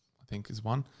 I think, is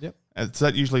one. Yep. So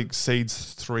that usually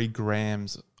exceeds 3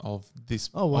 grams of this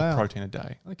of protein a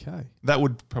day. Okay. That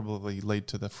would probably lead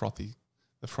to the frothy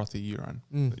urine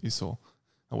that you saw,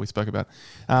 or we spoke about.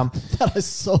 That I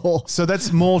saw. So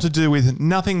that's more to do with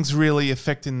nothing's really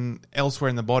affecting elsewhere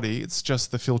in the body. It's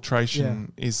just the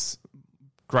filtration is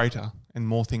greater and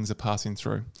more things are passing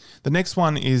through. The next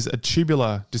one is a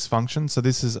tubular dysfunction. So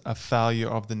this is a failure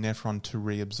of the nephron to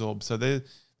reabsorb. So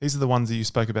these are the ones that you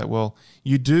spoke about. Well,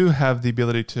 you do have the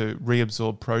ability to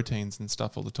reabsorb proteins and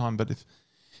stuff all the time, but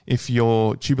if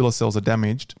your tubular cells are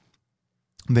damaged,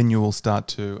 then you will start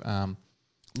to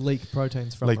leak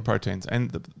proteins from them. Proteins.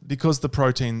 And because the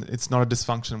protein, it's not a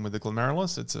dysfunction with the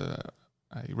glomerulus, it's a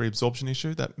reabsorption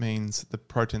issue. That means the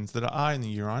proteins that are in the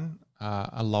urine are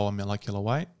a lower molecular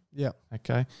weight. Yeah.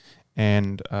 Okay.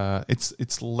 And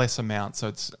it's less amount, so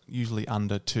it's usually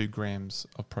under 2 grams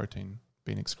of protein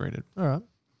being excreted. All right.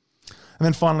 And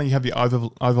then finally, you have your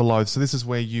overload. So this is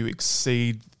where you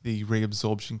exceed the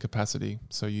reabsorption capacity.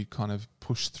 So you kind of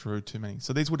push through too many.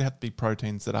 So these would have to be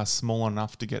proteins that are small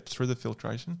enough to get through the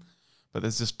filtration, but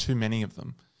there's just too many of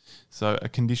them. So a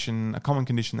common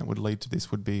condition that would lead to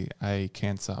this would be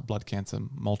blood cancer,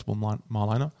 multiple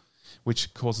myeloma,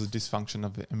 which causes dysfunction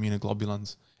of the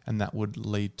immunoglobulins, and that would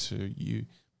lead to you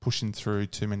pushing through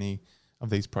too many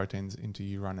of these proteins into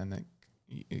urine, and that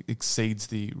exceeds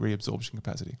the reabsorption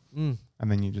capacity. And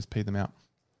then you just pee them out.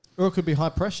 Or it could be high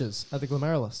pressures at the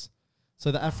glomerulus.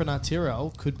 So the afferent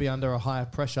arteriole could be under a higher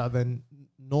pressure than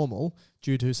normal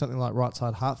due to something like right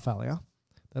side heart failure,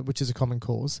 which is a common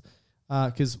cause.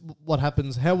 Because what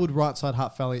happens, how would right side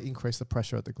heart failure increase the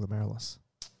pressure at the glomerulus?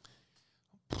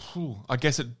 I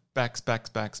guess it backs.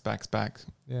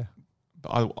 Yeah. But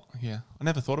I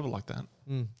never thought of it like that.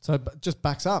 So it just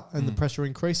backs up and the pressure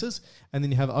increases and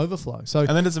then you have overflow. So, and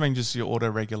then does it mean just your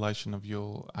auto-regulation of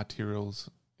your arterioles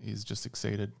is just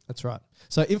exceeded? That's right.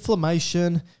 So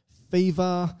inflammation,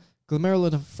 fever,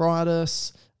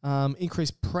 glomerulonephritis,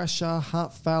 increased pressure,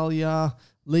 heart failure,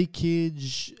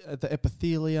 leakage at the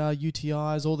epithelia,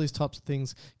 UTIs, all these types of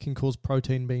things can cause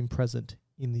protein being present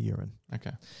in the urine.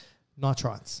 Okay.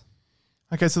 Nitrites.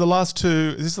 Okay, so the last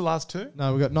two, is this the last two?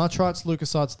 No, we've got nitrites,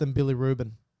 leukocytes, then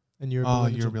bilirubin and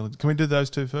urobilinogen. Urobilinogen. Can we do those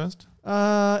two first?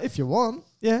 If you want.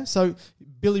 Yeah, so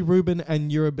bilirubin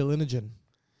and urobilinogen.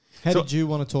 How did you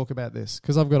want to talk about this?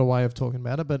 Because I've got a way of talking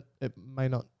about it, but it may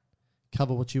not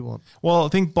cover what you want. Well, I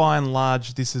think by and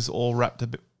large, this is all wrapped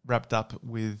up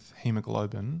with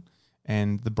hemoglobin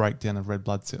and the breakdown of red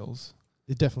blood cells.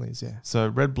 It definitely is, yeah. So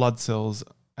red blood cells,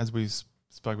 as we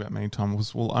spoke about many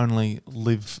times, will only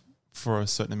live for a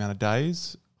certain amount of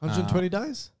days. 120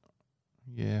 days?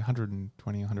 Yeah,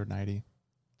 120, 180. I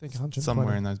think 120.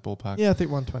 Somewhere in those ballparks. Yeah, I think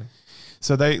 120.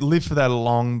 So they live for that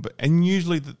long, and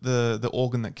usually the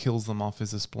organ that kills them off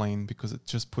is the spleen, because it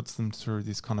just puts them through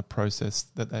this kind of process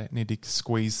that they need to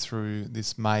squeeze through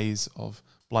this maze of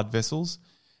blood vessels.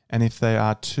 And if they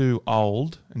are too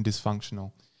old and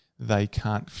dysfunctional, they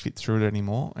can't fit through it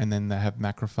anymore, and then they have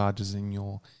macrophages in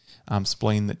your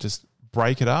spleen that just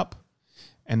break it up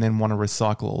and then want to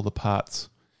recycle all the parts.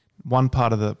 One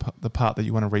part of the part that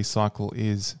you want to recycle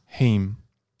is heme.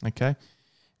 Okay,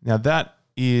 now that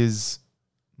is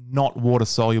not water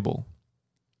soluble,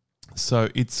 so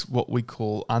it's what we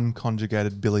call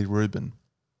unconjugated bilirubin.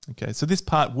 Okay, so this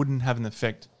part wouldn't have an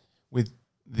effect with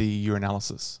the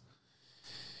urinalysis.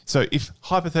 So if,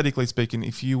 hypothetically speaking,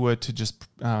 if you were to just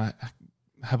have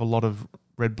a lot of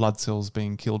red blood cells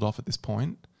being killed off at this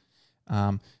point,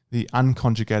 the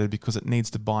unconjugated, because it needs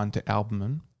to bind to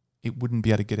albumin, it wouldn't be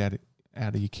able to get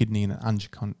out of your kidney in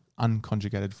an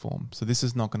unconjugated form. So this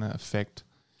is not going to affect...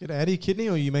 Get out of your kidney,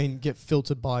 or you mean get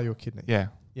filtered by your kidney? Yeah.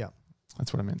 Yeah.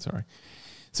 That's what I meant, sorry.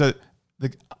 So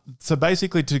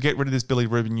basically, to get rid of this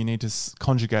bilirubin, you need to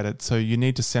conjugate it. So you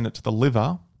need to send it to the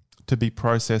liver to be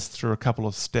processed through a couple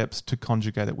of steps to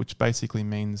conjugate it, which basically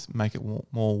means make it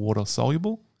more water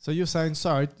soluble. So you're saying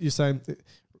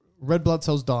red blood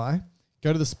cells die,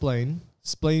 go to the spleen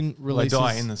releases... They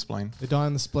die in the spleen. They die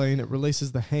in the spleen. It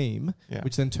releases the heme,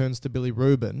 which then turns to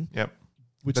bilirubin. Yep.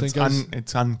 Which then goes...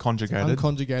 It's unconjugated.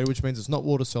 Unconjugated, which means it's not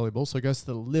water soluble. So it goes to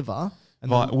the liver.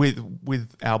 And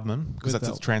with albumin, because that's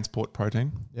its transport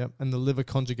protein. Yep. And the liver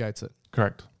conjugates it.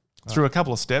 Correct. Through a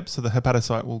couple of steps. So the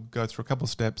hepatocyte will go through a couple of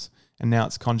steps, and now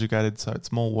it's conjugated, so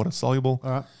it's more water soluble.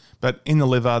 All right. But in the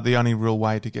liver, the only real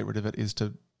way to get rid of it is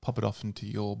to pop it off into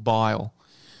your bile.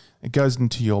 It goes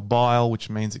into your bile, which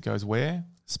means it goes where?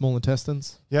 Small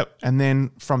intestines. Yep. And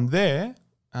then from there,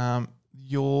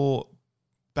 your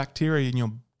bacteria in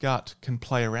your gut can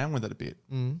play around with it a bit.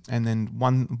 And then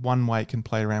one way it can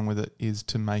play around with it is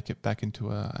to make it back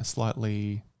into a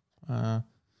slightly,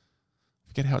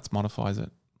 forget how it modifies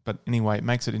it. But anyway, it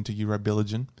makes it into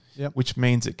urobilinogen, which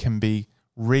means it can be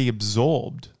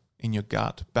reabsorbed in your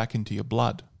gut back into your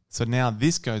blood. So now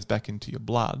this goes back into your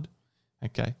blood,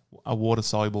 okay, a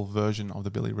water-soluble version of the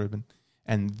bilirubin.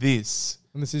 And this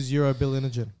is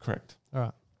urobilinogen. Correct. All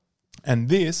right. And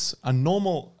this, a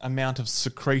normal amount of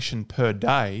secretion per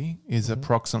day is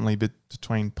approximately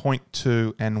between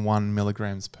 0.2 and 1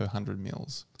 milligrams per 100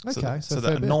 mils. Okay. So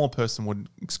that a normal person would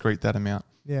excrete that amount.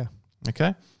 Yeah.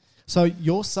 Okay. So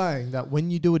you're saying that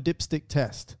when you do a dipstick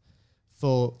test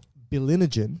for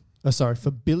bilirubin,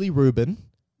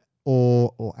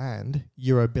 and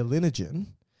urobilinogen,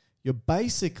 you're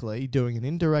basically doing an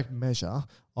indirect measure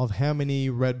of how many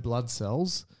red blood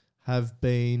cells have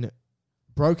been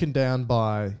broken down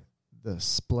by the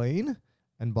spleen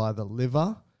and by the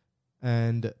liver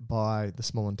and by the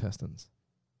small intestines.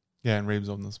 Yeah, and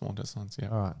reabsorbed in the small intestines. Yeah.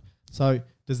 All right. So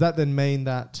does that then mean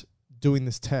that doing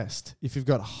this test, if you've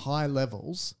got high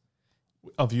levels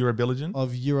Of urobilinogen?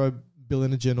 of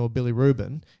urobilinogen or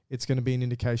bilirubin, it's going to be an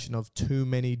indication of too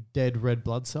many dead red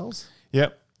blood cells?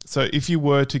 Yep. So if you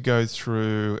were to go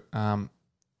through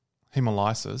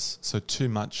hemolysis, so too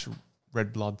much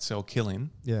red blood cell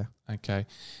killing, Yeah. okay,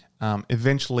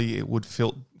 eventually it would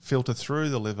filter through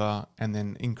the liver and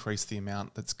then increase the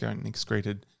amount that's going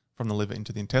excreted from the liver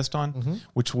into the intestine,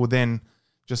 which will then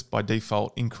just by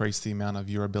default increase the amount of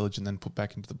urobilinogen then put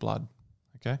back into the blood.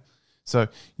 Okay, so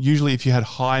usually if you had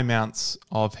high amounts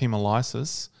of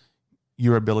hemolysis,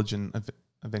 urobilinogen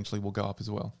eventually will go up as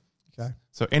well. Okay.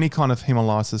 So any kind of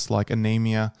hemolysis like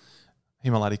anemia,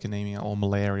 hemolytic anemia or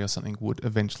malaria or something would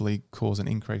eventually cause an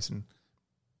increase in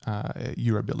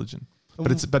urobilinogen.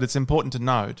 But it's important to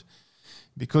note,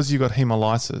 because you got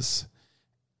hemolysis,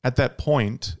 at that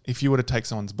point, if you were to take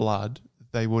someone's blood,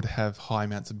 they would have high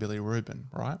amounts of bilirubin,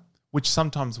 right? Which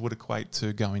sometimes would equate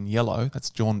to going yellow. That's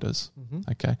jaundice,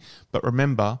 okay? But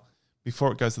remember,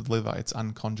 before it goes to the liver, it's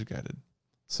unconjugated.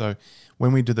 So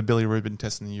when we do the bilirubin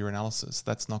test in the urinalysis,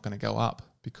 that's not going to go up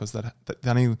because the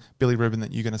only bilirubin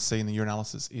that you're going to see in the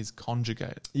urinalysis is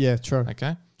conjugated. Yeah, true.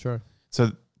 Okay? True.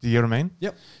 So do you know what I mean?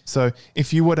 Yep. So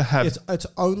if you were to have... It's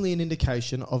only an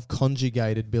indication of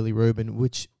conjugated bilirubin,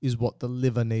 which is what the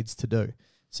liver needs to do.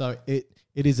 So it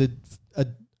is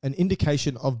an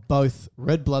indication of both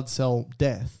red blood cell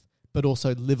death, but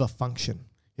also liver function.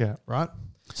 Yeah. Right?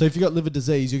 So if you've got liver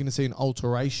disease, you're going to see an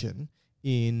alteration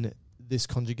in this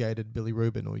conjugated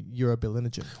bilirubin or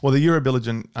urobilinogen. Well, the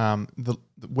urobilinogen,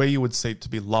 where you would see it to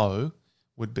be low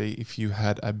would be if you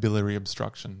had a biliary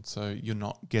obstruction. So you're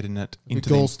not getting it into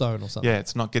the gallstone or something. Yeah,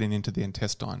 it's not getting into the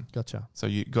intestine. Gotcha. So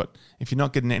if you're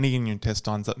not getting any in your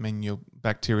intestines, that means your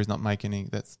bacteria is not making any.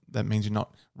 That means you're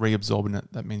not reabsorbing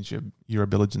it. That means your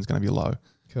urobilinogen is going to be low.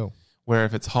 Cool. Where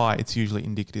if it's high, it's usually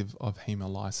indicative of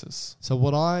hemolysis. So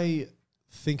what I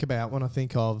think about when I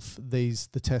think of the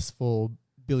tests for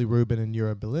bilirubin and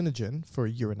urobilinogen, for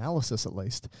a urinalysis at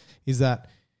least, is that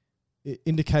it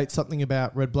indicates something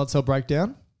about red blood cell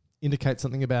breakdown, indicates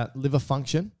something about liver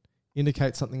function,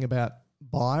 indicates something about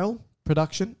bile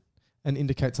production, and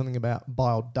indicates something about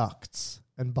bile ducts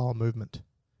and bile movement.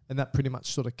 And that pretty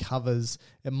much sort of covers,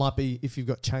 it might be, if you've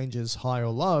got changes high or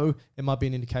low, it might be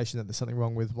an indication that there's something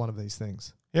wrong with one of these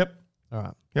things. Yep. All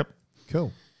right. Yep.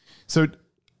 Cool. So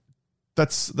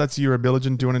that's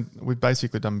urobilinogen. We've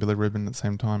basically done bilirubin at the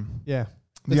same time. Yeah.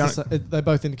 They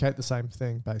both indicate the same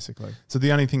thing, basically. So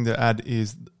the only thing to add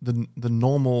is the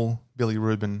normal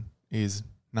bilirubin is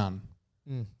none.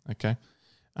 Okay.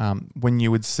 When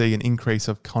you would see an increase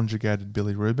of conjugated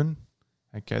bilirubin,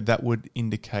 okay, that would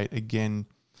indicate again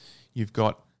you've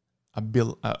got a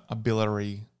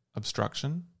biliary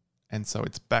obstruction, and so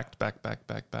it's back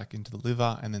into the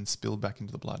liver and then spilled back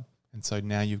into the blood, and so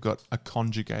now you've got a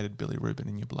conjugated bilirubin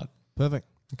in your blood. Perfect.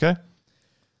 Okay.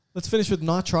 Let's finish with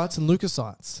nitrites and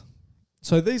leukocytes.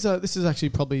 So this is actually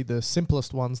probably the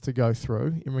simplest ones to go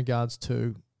through in regards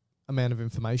to amount of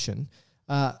information.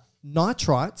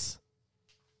 Nitrites,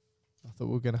 I thought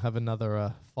we were going to have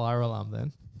another fire alarm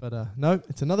then, but no,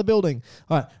 it's another building.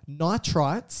 All right,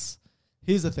 nitrites,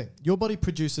 here's the thing. Your body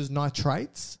produces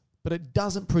nitrates, but it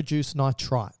doesn't produce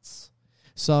nitrites.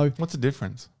 So what's the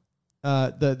difference?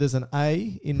 There's an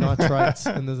A in nitrates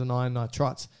and there's an I in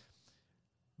nitrites.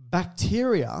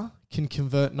 Bacteria can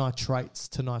convert nitrates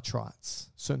to nitrites,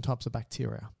 certain types of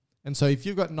bacteria. And so if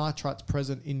you've got nitrites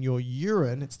present in your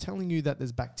urine, it's telling you that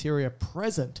there's bacteria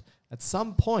present at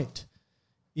some point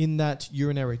in that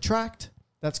urinary tract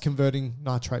that's converting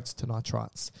nitrates to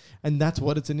nitrites. And that's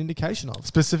what it's an indication of.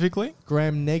 Specifically?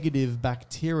 Gram-negative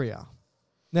bacteria.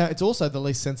 Now, it's also the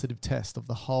least sensitive test of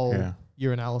the whole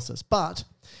urinalysis, but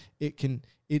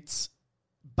it's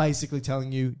basically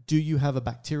telling you, do you have a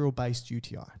bacterial-based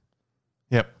UTI?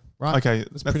 Yep. Right. Okay.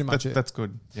 That's pretty much it. That's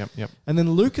good. Yep. And then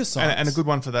leukocytes. And a good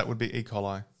one for that would be E.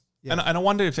 coli. Yeah. And I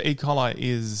wonder if E. coli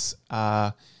is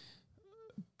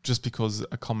just because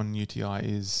a common UTI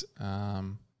is a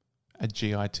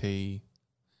GIT.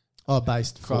 Oh,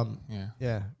 based from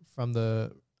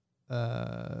the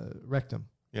rectum.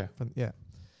 Yeah.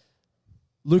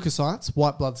 Leukocytes,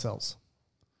 white blood cells.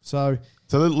 So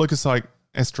the leukocyte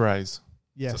esterase.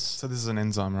 Yes. So this is an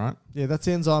enzyme, right? Yeah, that's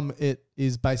the enzyme it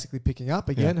is basically picking up.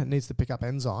 Again, it needs to pick up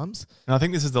enzymes. And I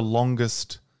think this is the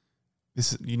longest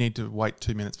You need to wait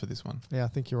 2 minutes for this one. Yeah, I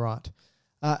think you're right.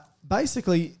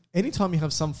 Basically, anytime you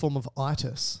have some form of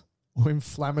itis or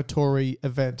inflammatory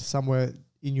event somewhere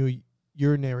in your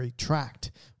urinary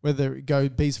tract, whether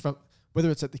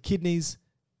it's at the kidneys,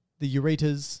 the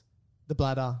ureters, the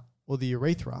bladder, or the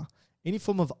urethra, any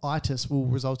form of itis will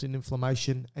result in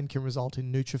inflammation and can result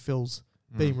in neutrophils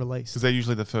being released. Because they're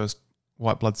usually the first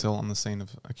white blood cell on the scene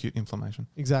of acute inflammation.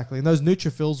 Exactly. And those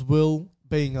neutrophils will,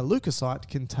 being a leukocyte,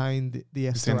 contain the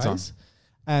esterase,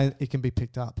 and it can be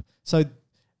picked up. So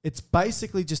it's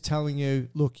basically just telling you,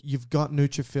 look, you've got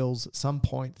neutrophils at some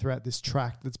point throughout this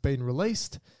tract that's been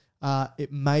released.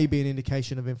 It may be an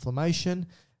indication of inflammation.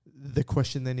 The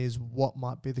question then is, what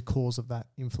might be the cause of that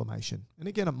inflammation? And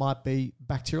again, it might be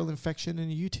bacterial infection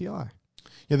and a UTI.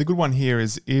 Yeah, the good one here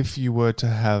is if you were to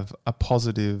have a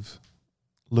positive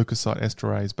leukocyte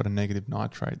esterase but a negative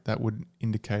nitrate, that would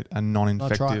indicate a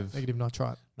non-infective... Negative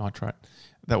nitrite. Nitrate.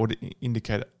 That would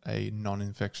indicate a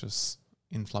non-infectious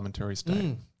inflammatory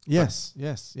state. Yes,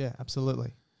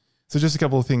 absolutely. So just a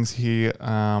couple of things here.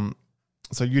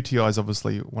 So UTI is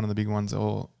obviously one of the big ones,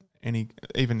 or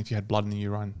even if you had blood in the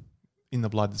urine, in the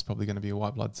blood there's probably going to be a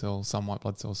white blood cell, some white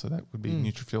blood cells, so that would be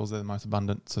neutrophils. They're the most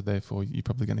abundant, so therefore you're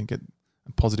probably going to get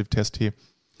a positive test here.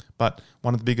 But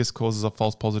one of the biggest causes of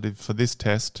false positive for this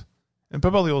test, and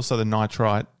probably also the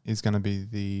nitrite, is going to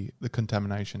be the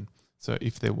contamination. So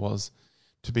if there was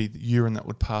to be urine that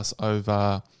would pass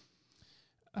over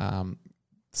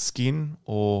skin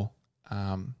or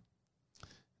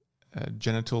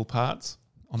genital parts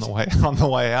on the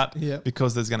way out,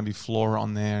 because there's going to be flora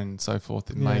on there and so forth,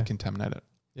 it may contaminate it.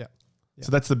 Yeah.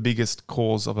 So that's the biggest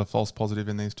cause of a false positive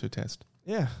in these two tests.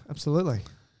 Yeah, absolutely.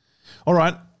 All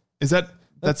right.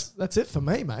 That's it for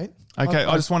me, mate. Okay,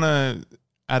 I just want to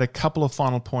add a couple of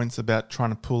final points about trying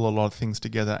to pull a lot of things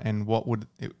together and what would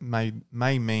it may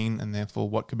mean, and therefore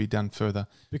what could be done further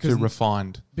to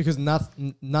refined. Because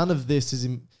none of this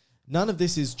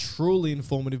is truly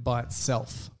informative by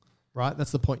itself, right?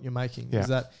 That's the point you're making, is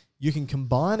that you can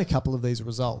combine a couple of these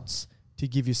results to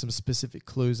give you some specific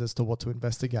clues as to what to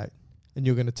investigate. And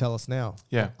you're going to tell us now.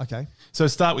 Yeah. Okay. So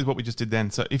start with what we just did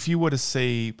then. So if you were to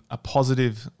see a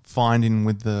positive finding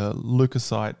with the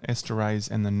leukocyte esterase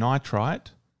and the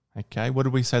nitrite, okay, what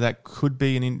did we say that could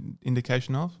be an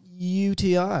indication of?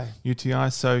 UTI.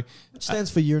 UTI. So which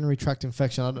stands for urinary tract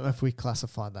infection. I don't know if we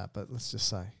classified that, but let's just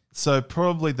say. So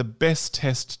probably the best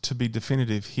test to be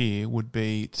definitive here would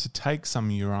be to take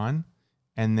some urine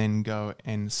and then go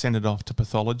and send it off to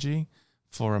pathology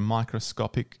for a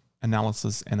microscopic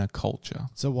analysis and a culture.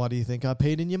 So why do you think I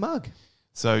peed in your mug?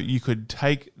 So you could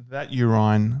take that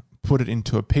urine, put it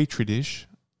into a petri dish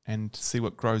and see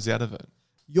what grows out of it.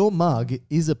 Your mug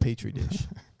is a petri dish.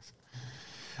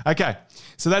 Okay,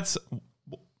 so that's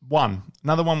one.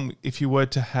 Another one, if you were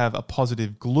to have a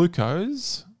positive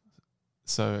glucose,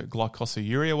 so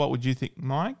glycosuria, what would you think,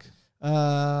 Mike?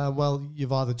 Well,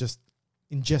 you've either just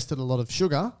ingested a lot of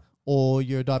sugar or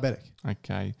you're diabetic.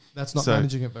 Okay. That's not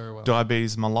managing it very well.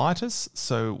 Diabetes mellitus.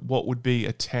 So what would be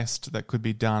a test that could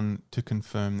be done to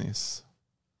confirm this?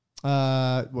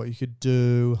 What you could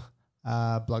do,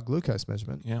 blood glucose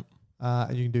measurement. Yep.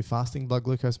 And you can do fasting blood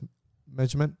glucose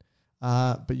measurement.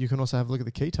 But you can also have a look at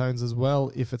the ketones as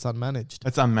well if it's unmanaged.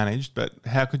 It's unmanaged, but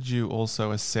how could you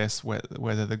also assess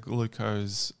whether the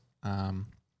glucose,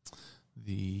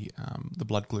 the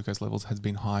blood glucose levels has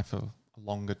been high for a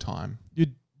longer time?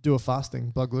 You'd do a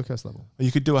fasting blood glucose level.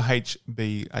 You could do a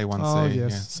HbA1c. Oh, yes. Yeah.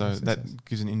 So yes, that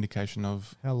gives an indication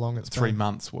of how long it's 3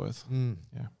 months worth.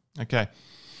 Yeah. Okay.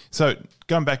 So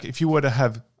going back, if you were to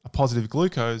have a positive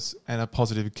glucose and a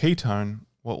positive ketone,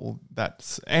 what will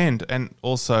that and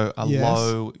also a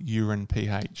low urine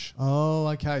pH? Oh,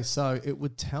 okay. So it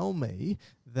would tell me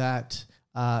that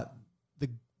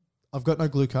I've got no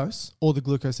glucose, or the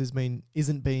glucose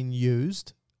isn't being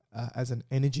used as an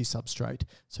energy substrate.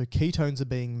 So ketones are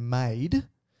being made.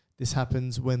 This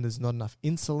happens when there's not enough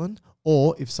insulin,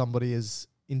 or if somebody is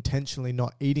intentionally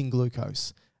not eating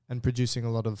glucose and producing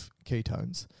a lot of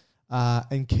ketones.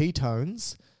 And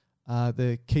ketones,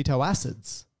 the keto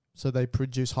acids, so they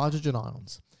produce hydrogen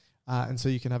ions. And so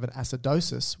you can have an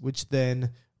acidosis, which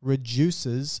then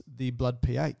reduces the blood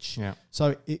pH. Yeah.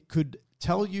 So it could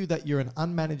tell you that you're an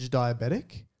unmanaged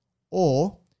diabetic,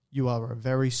 or you are a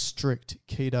very strict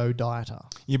keto dieter.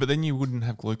 Yeah, but then you wouldn't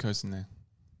have glucose in there.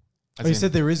 As Oh, you in-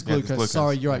 said there is yeah, there's glucose.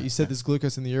 Sorry, you're right. Yeah, You said yeah. there's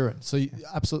glucose in the urine. So you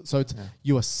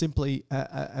are simply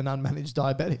an unmanaged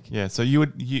diabetic. Yeah, so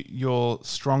your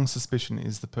strong suspicion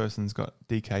is the person's got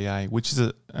DKA, which is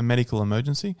a medical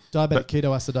emergency. Diabetic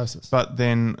ketoacidosis. But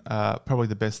then probably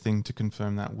the best thing to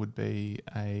confirm that would be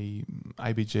a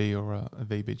ABG or a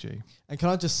VBG. And can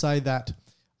I just say that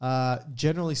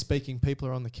generally speaking, people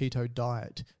who are on the keto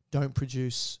diet don't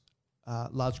produce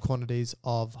large quantities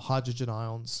of hydrogen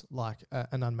ions like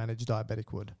an unmanaged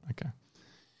diabetic would. Okay.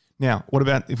 Now, what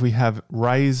about if we have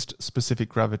raised specific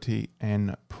gravity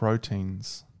and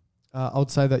proteins? I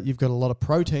would say that you've got a lot of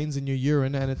proteins in your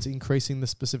urine and it's increasing the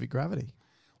specific gravity.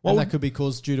 Well, and that could be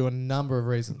caused due to a number of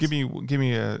reasons. Give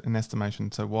me an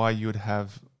estimation. So why you would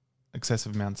have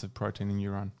excessive amounts of protein in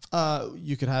urine?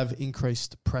 You could have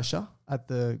increased pressure at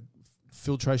the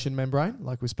filtration membrane,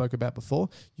 like we spoke about before.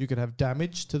 You could have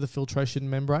damage to the filtration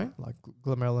membrane, like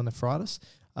glomerulonephritis.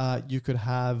 You could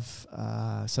have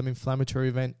some inflammatory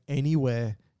event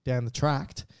anywhere down the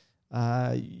tract.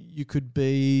 You could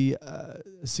be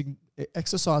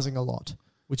exercising a lot,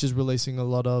 which is releasing a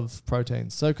lot of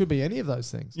proteins. So it could be any of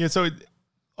those things. Yeah, so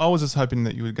I was just hoping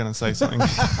that you were going to say something.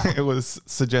 It was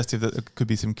suggestive that it could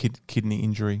be some kidney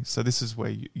injury. So this is where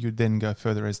you then go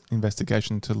further as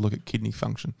investigation to look at kidney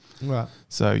function. Right.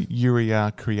 So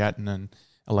urea, creatinine,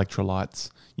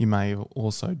 electrolytes. You may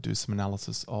also do some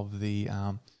analysis of the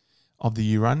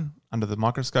urine under the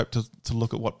microscope to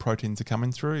look at what proteins are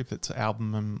coming through, if it's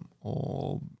albumin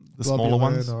or the smaller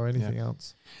ones. Or anything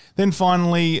else. Then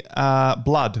finally,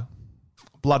 blood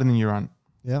in the urine.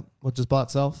 Yep. Or just by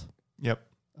itself. Yep.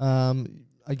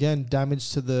 Again,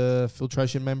 damage to the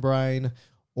filtration membrane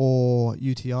or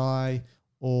UTI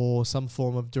or some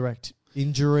form of direct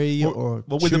injury or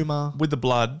tumour. With the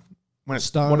blood,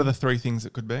 Stone. what are the three things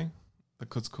it could be?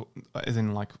 As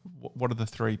in, like, what are the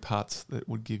three parts that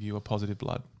would give you a positive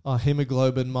blood?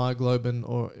 Hemoglobin, myoglobin,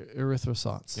 or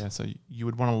erythrocytes. Yeah, so you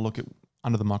would want to look at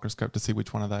under the microscope to see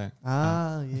which one are they.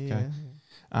 Yeah.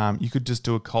 You could just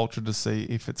do a culture to see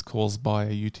if it's caused by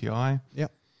a UTI.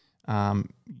 Yep.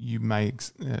 You may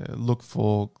look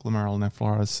for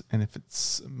glomerulonephritis, and if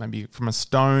it's maybe from a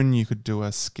stone, you could do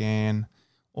a scan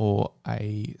or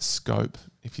a scope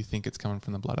if you think it's coming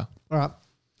from the bladder. All right.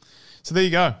 So there you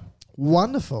go.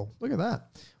 Wonderful. Look at that.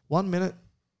 1 minute,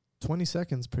 20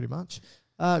 seconds pretty much.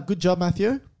 Good job,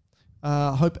 Matthew.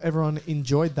 Hope everyone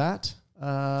enjoyed that.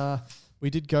 We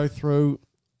did go through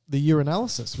the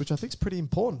urinalysis, which I think is pretty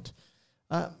important.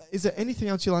 Is there anything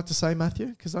else you'd like to say, Matthew?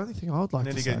 Because the only thing I would like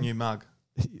to say... Need to get a new mug.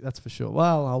 That's for sure.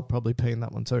 Well, I'll probably pee in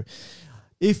that one too.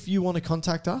 If you want to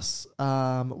contact us,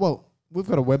 we've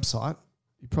got a website.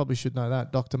 You probably should know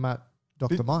that. Dr. Matt,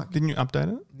 Dr. Mike. Didn't you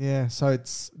update it? Yeah, so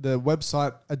it's the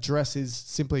website address is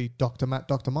simply Dr. Matt,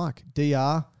 Dr. Mike.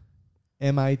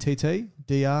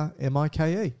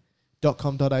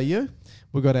 DrMattDrMike.com.au.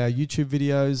 We've got our YouTube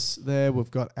videos there.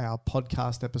 We've got our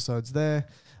podcast episodes there.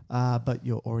 But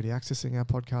you're already accessing our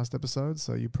podcast episodes,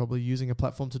 so you're probably using a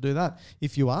platform to do that.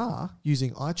 If you are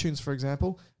using iTunes, for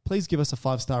example, please give us a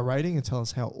 5-star rating and tell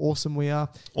us how awesome we are.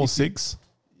 Or 6.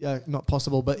 Not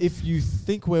possible, but if you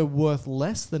think we're worth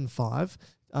less than 5,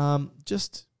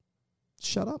 just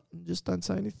shut up and just don't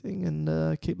say anything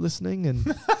and keep listening and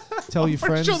tell your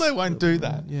friends. I'm sure they won't do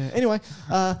that. Yeah. Anyway,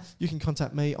 you can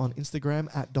contact me on Instagram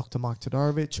at Dr. Mike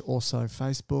Todorovich, also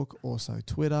Facebook, also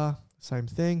Twitter, same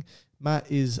thing.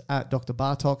 Matt is at Dr.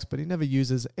 Bartox, but he never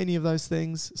uses any of those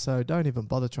things, so don't even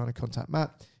bother trying to contact Matt.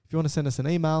 If you want to send us an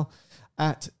email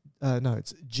it's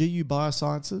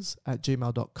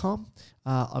gubiosciences@gmail.com.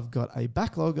 I've got a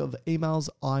backlog of emails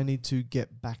I need to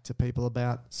get back to people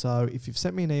about, so if you've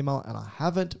sent me an email and I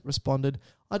haven't responded,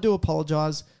 I do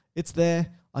apologise. It's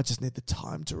there. I just need the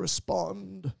time to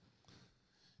respond.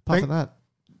 Apart from that,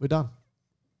 we're done.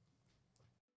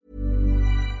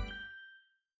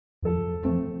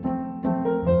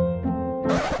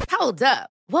 Hold up.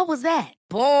 What was that?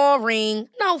 Boring.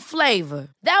 No flavor.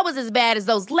 That was as bad as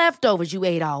those leftovers you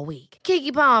ate all week.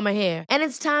 Keke Palmer here, and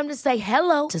it's time to say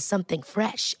hello to something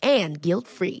fresh and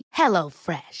guilt-free. Hello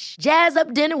Fresh. Jazz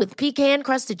up dinner with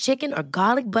pecan-crusted chicken or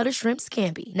garlic butter shrimp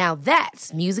scampi. Now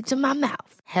that's music to my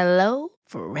mouth. Hello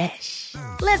Fresh.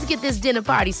 Let's get this dinner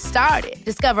party started.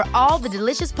 Discover all the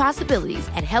delicious possibilities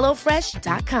at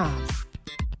HelloFresh.com.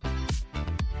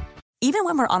 Even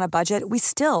when we're on a budget, we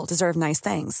still deserve nice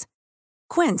things.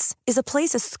 Quince is a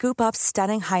place to scoop up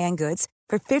stunning high-end goods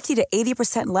for 50 to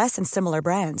 80% less than similar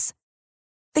brands.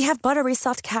 They have buttery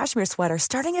soft cashmere sweaters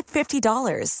starting at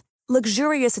 $50,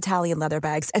 luxurious Italian leather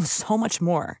bags, and so much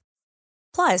more.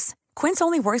 Plus, Quince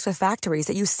only works with factories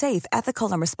that use safe,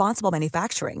 ethical, and responsible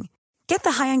manufacturing. Get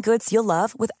the high-end goods you'll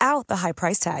love without the high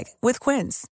price tag with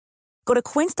Quince. Go to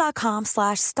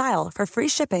quince.com/style for free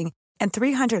shipping and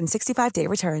 365-day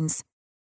returns.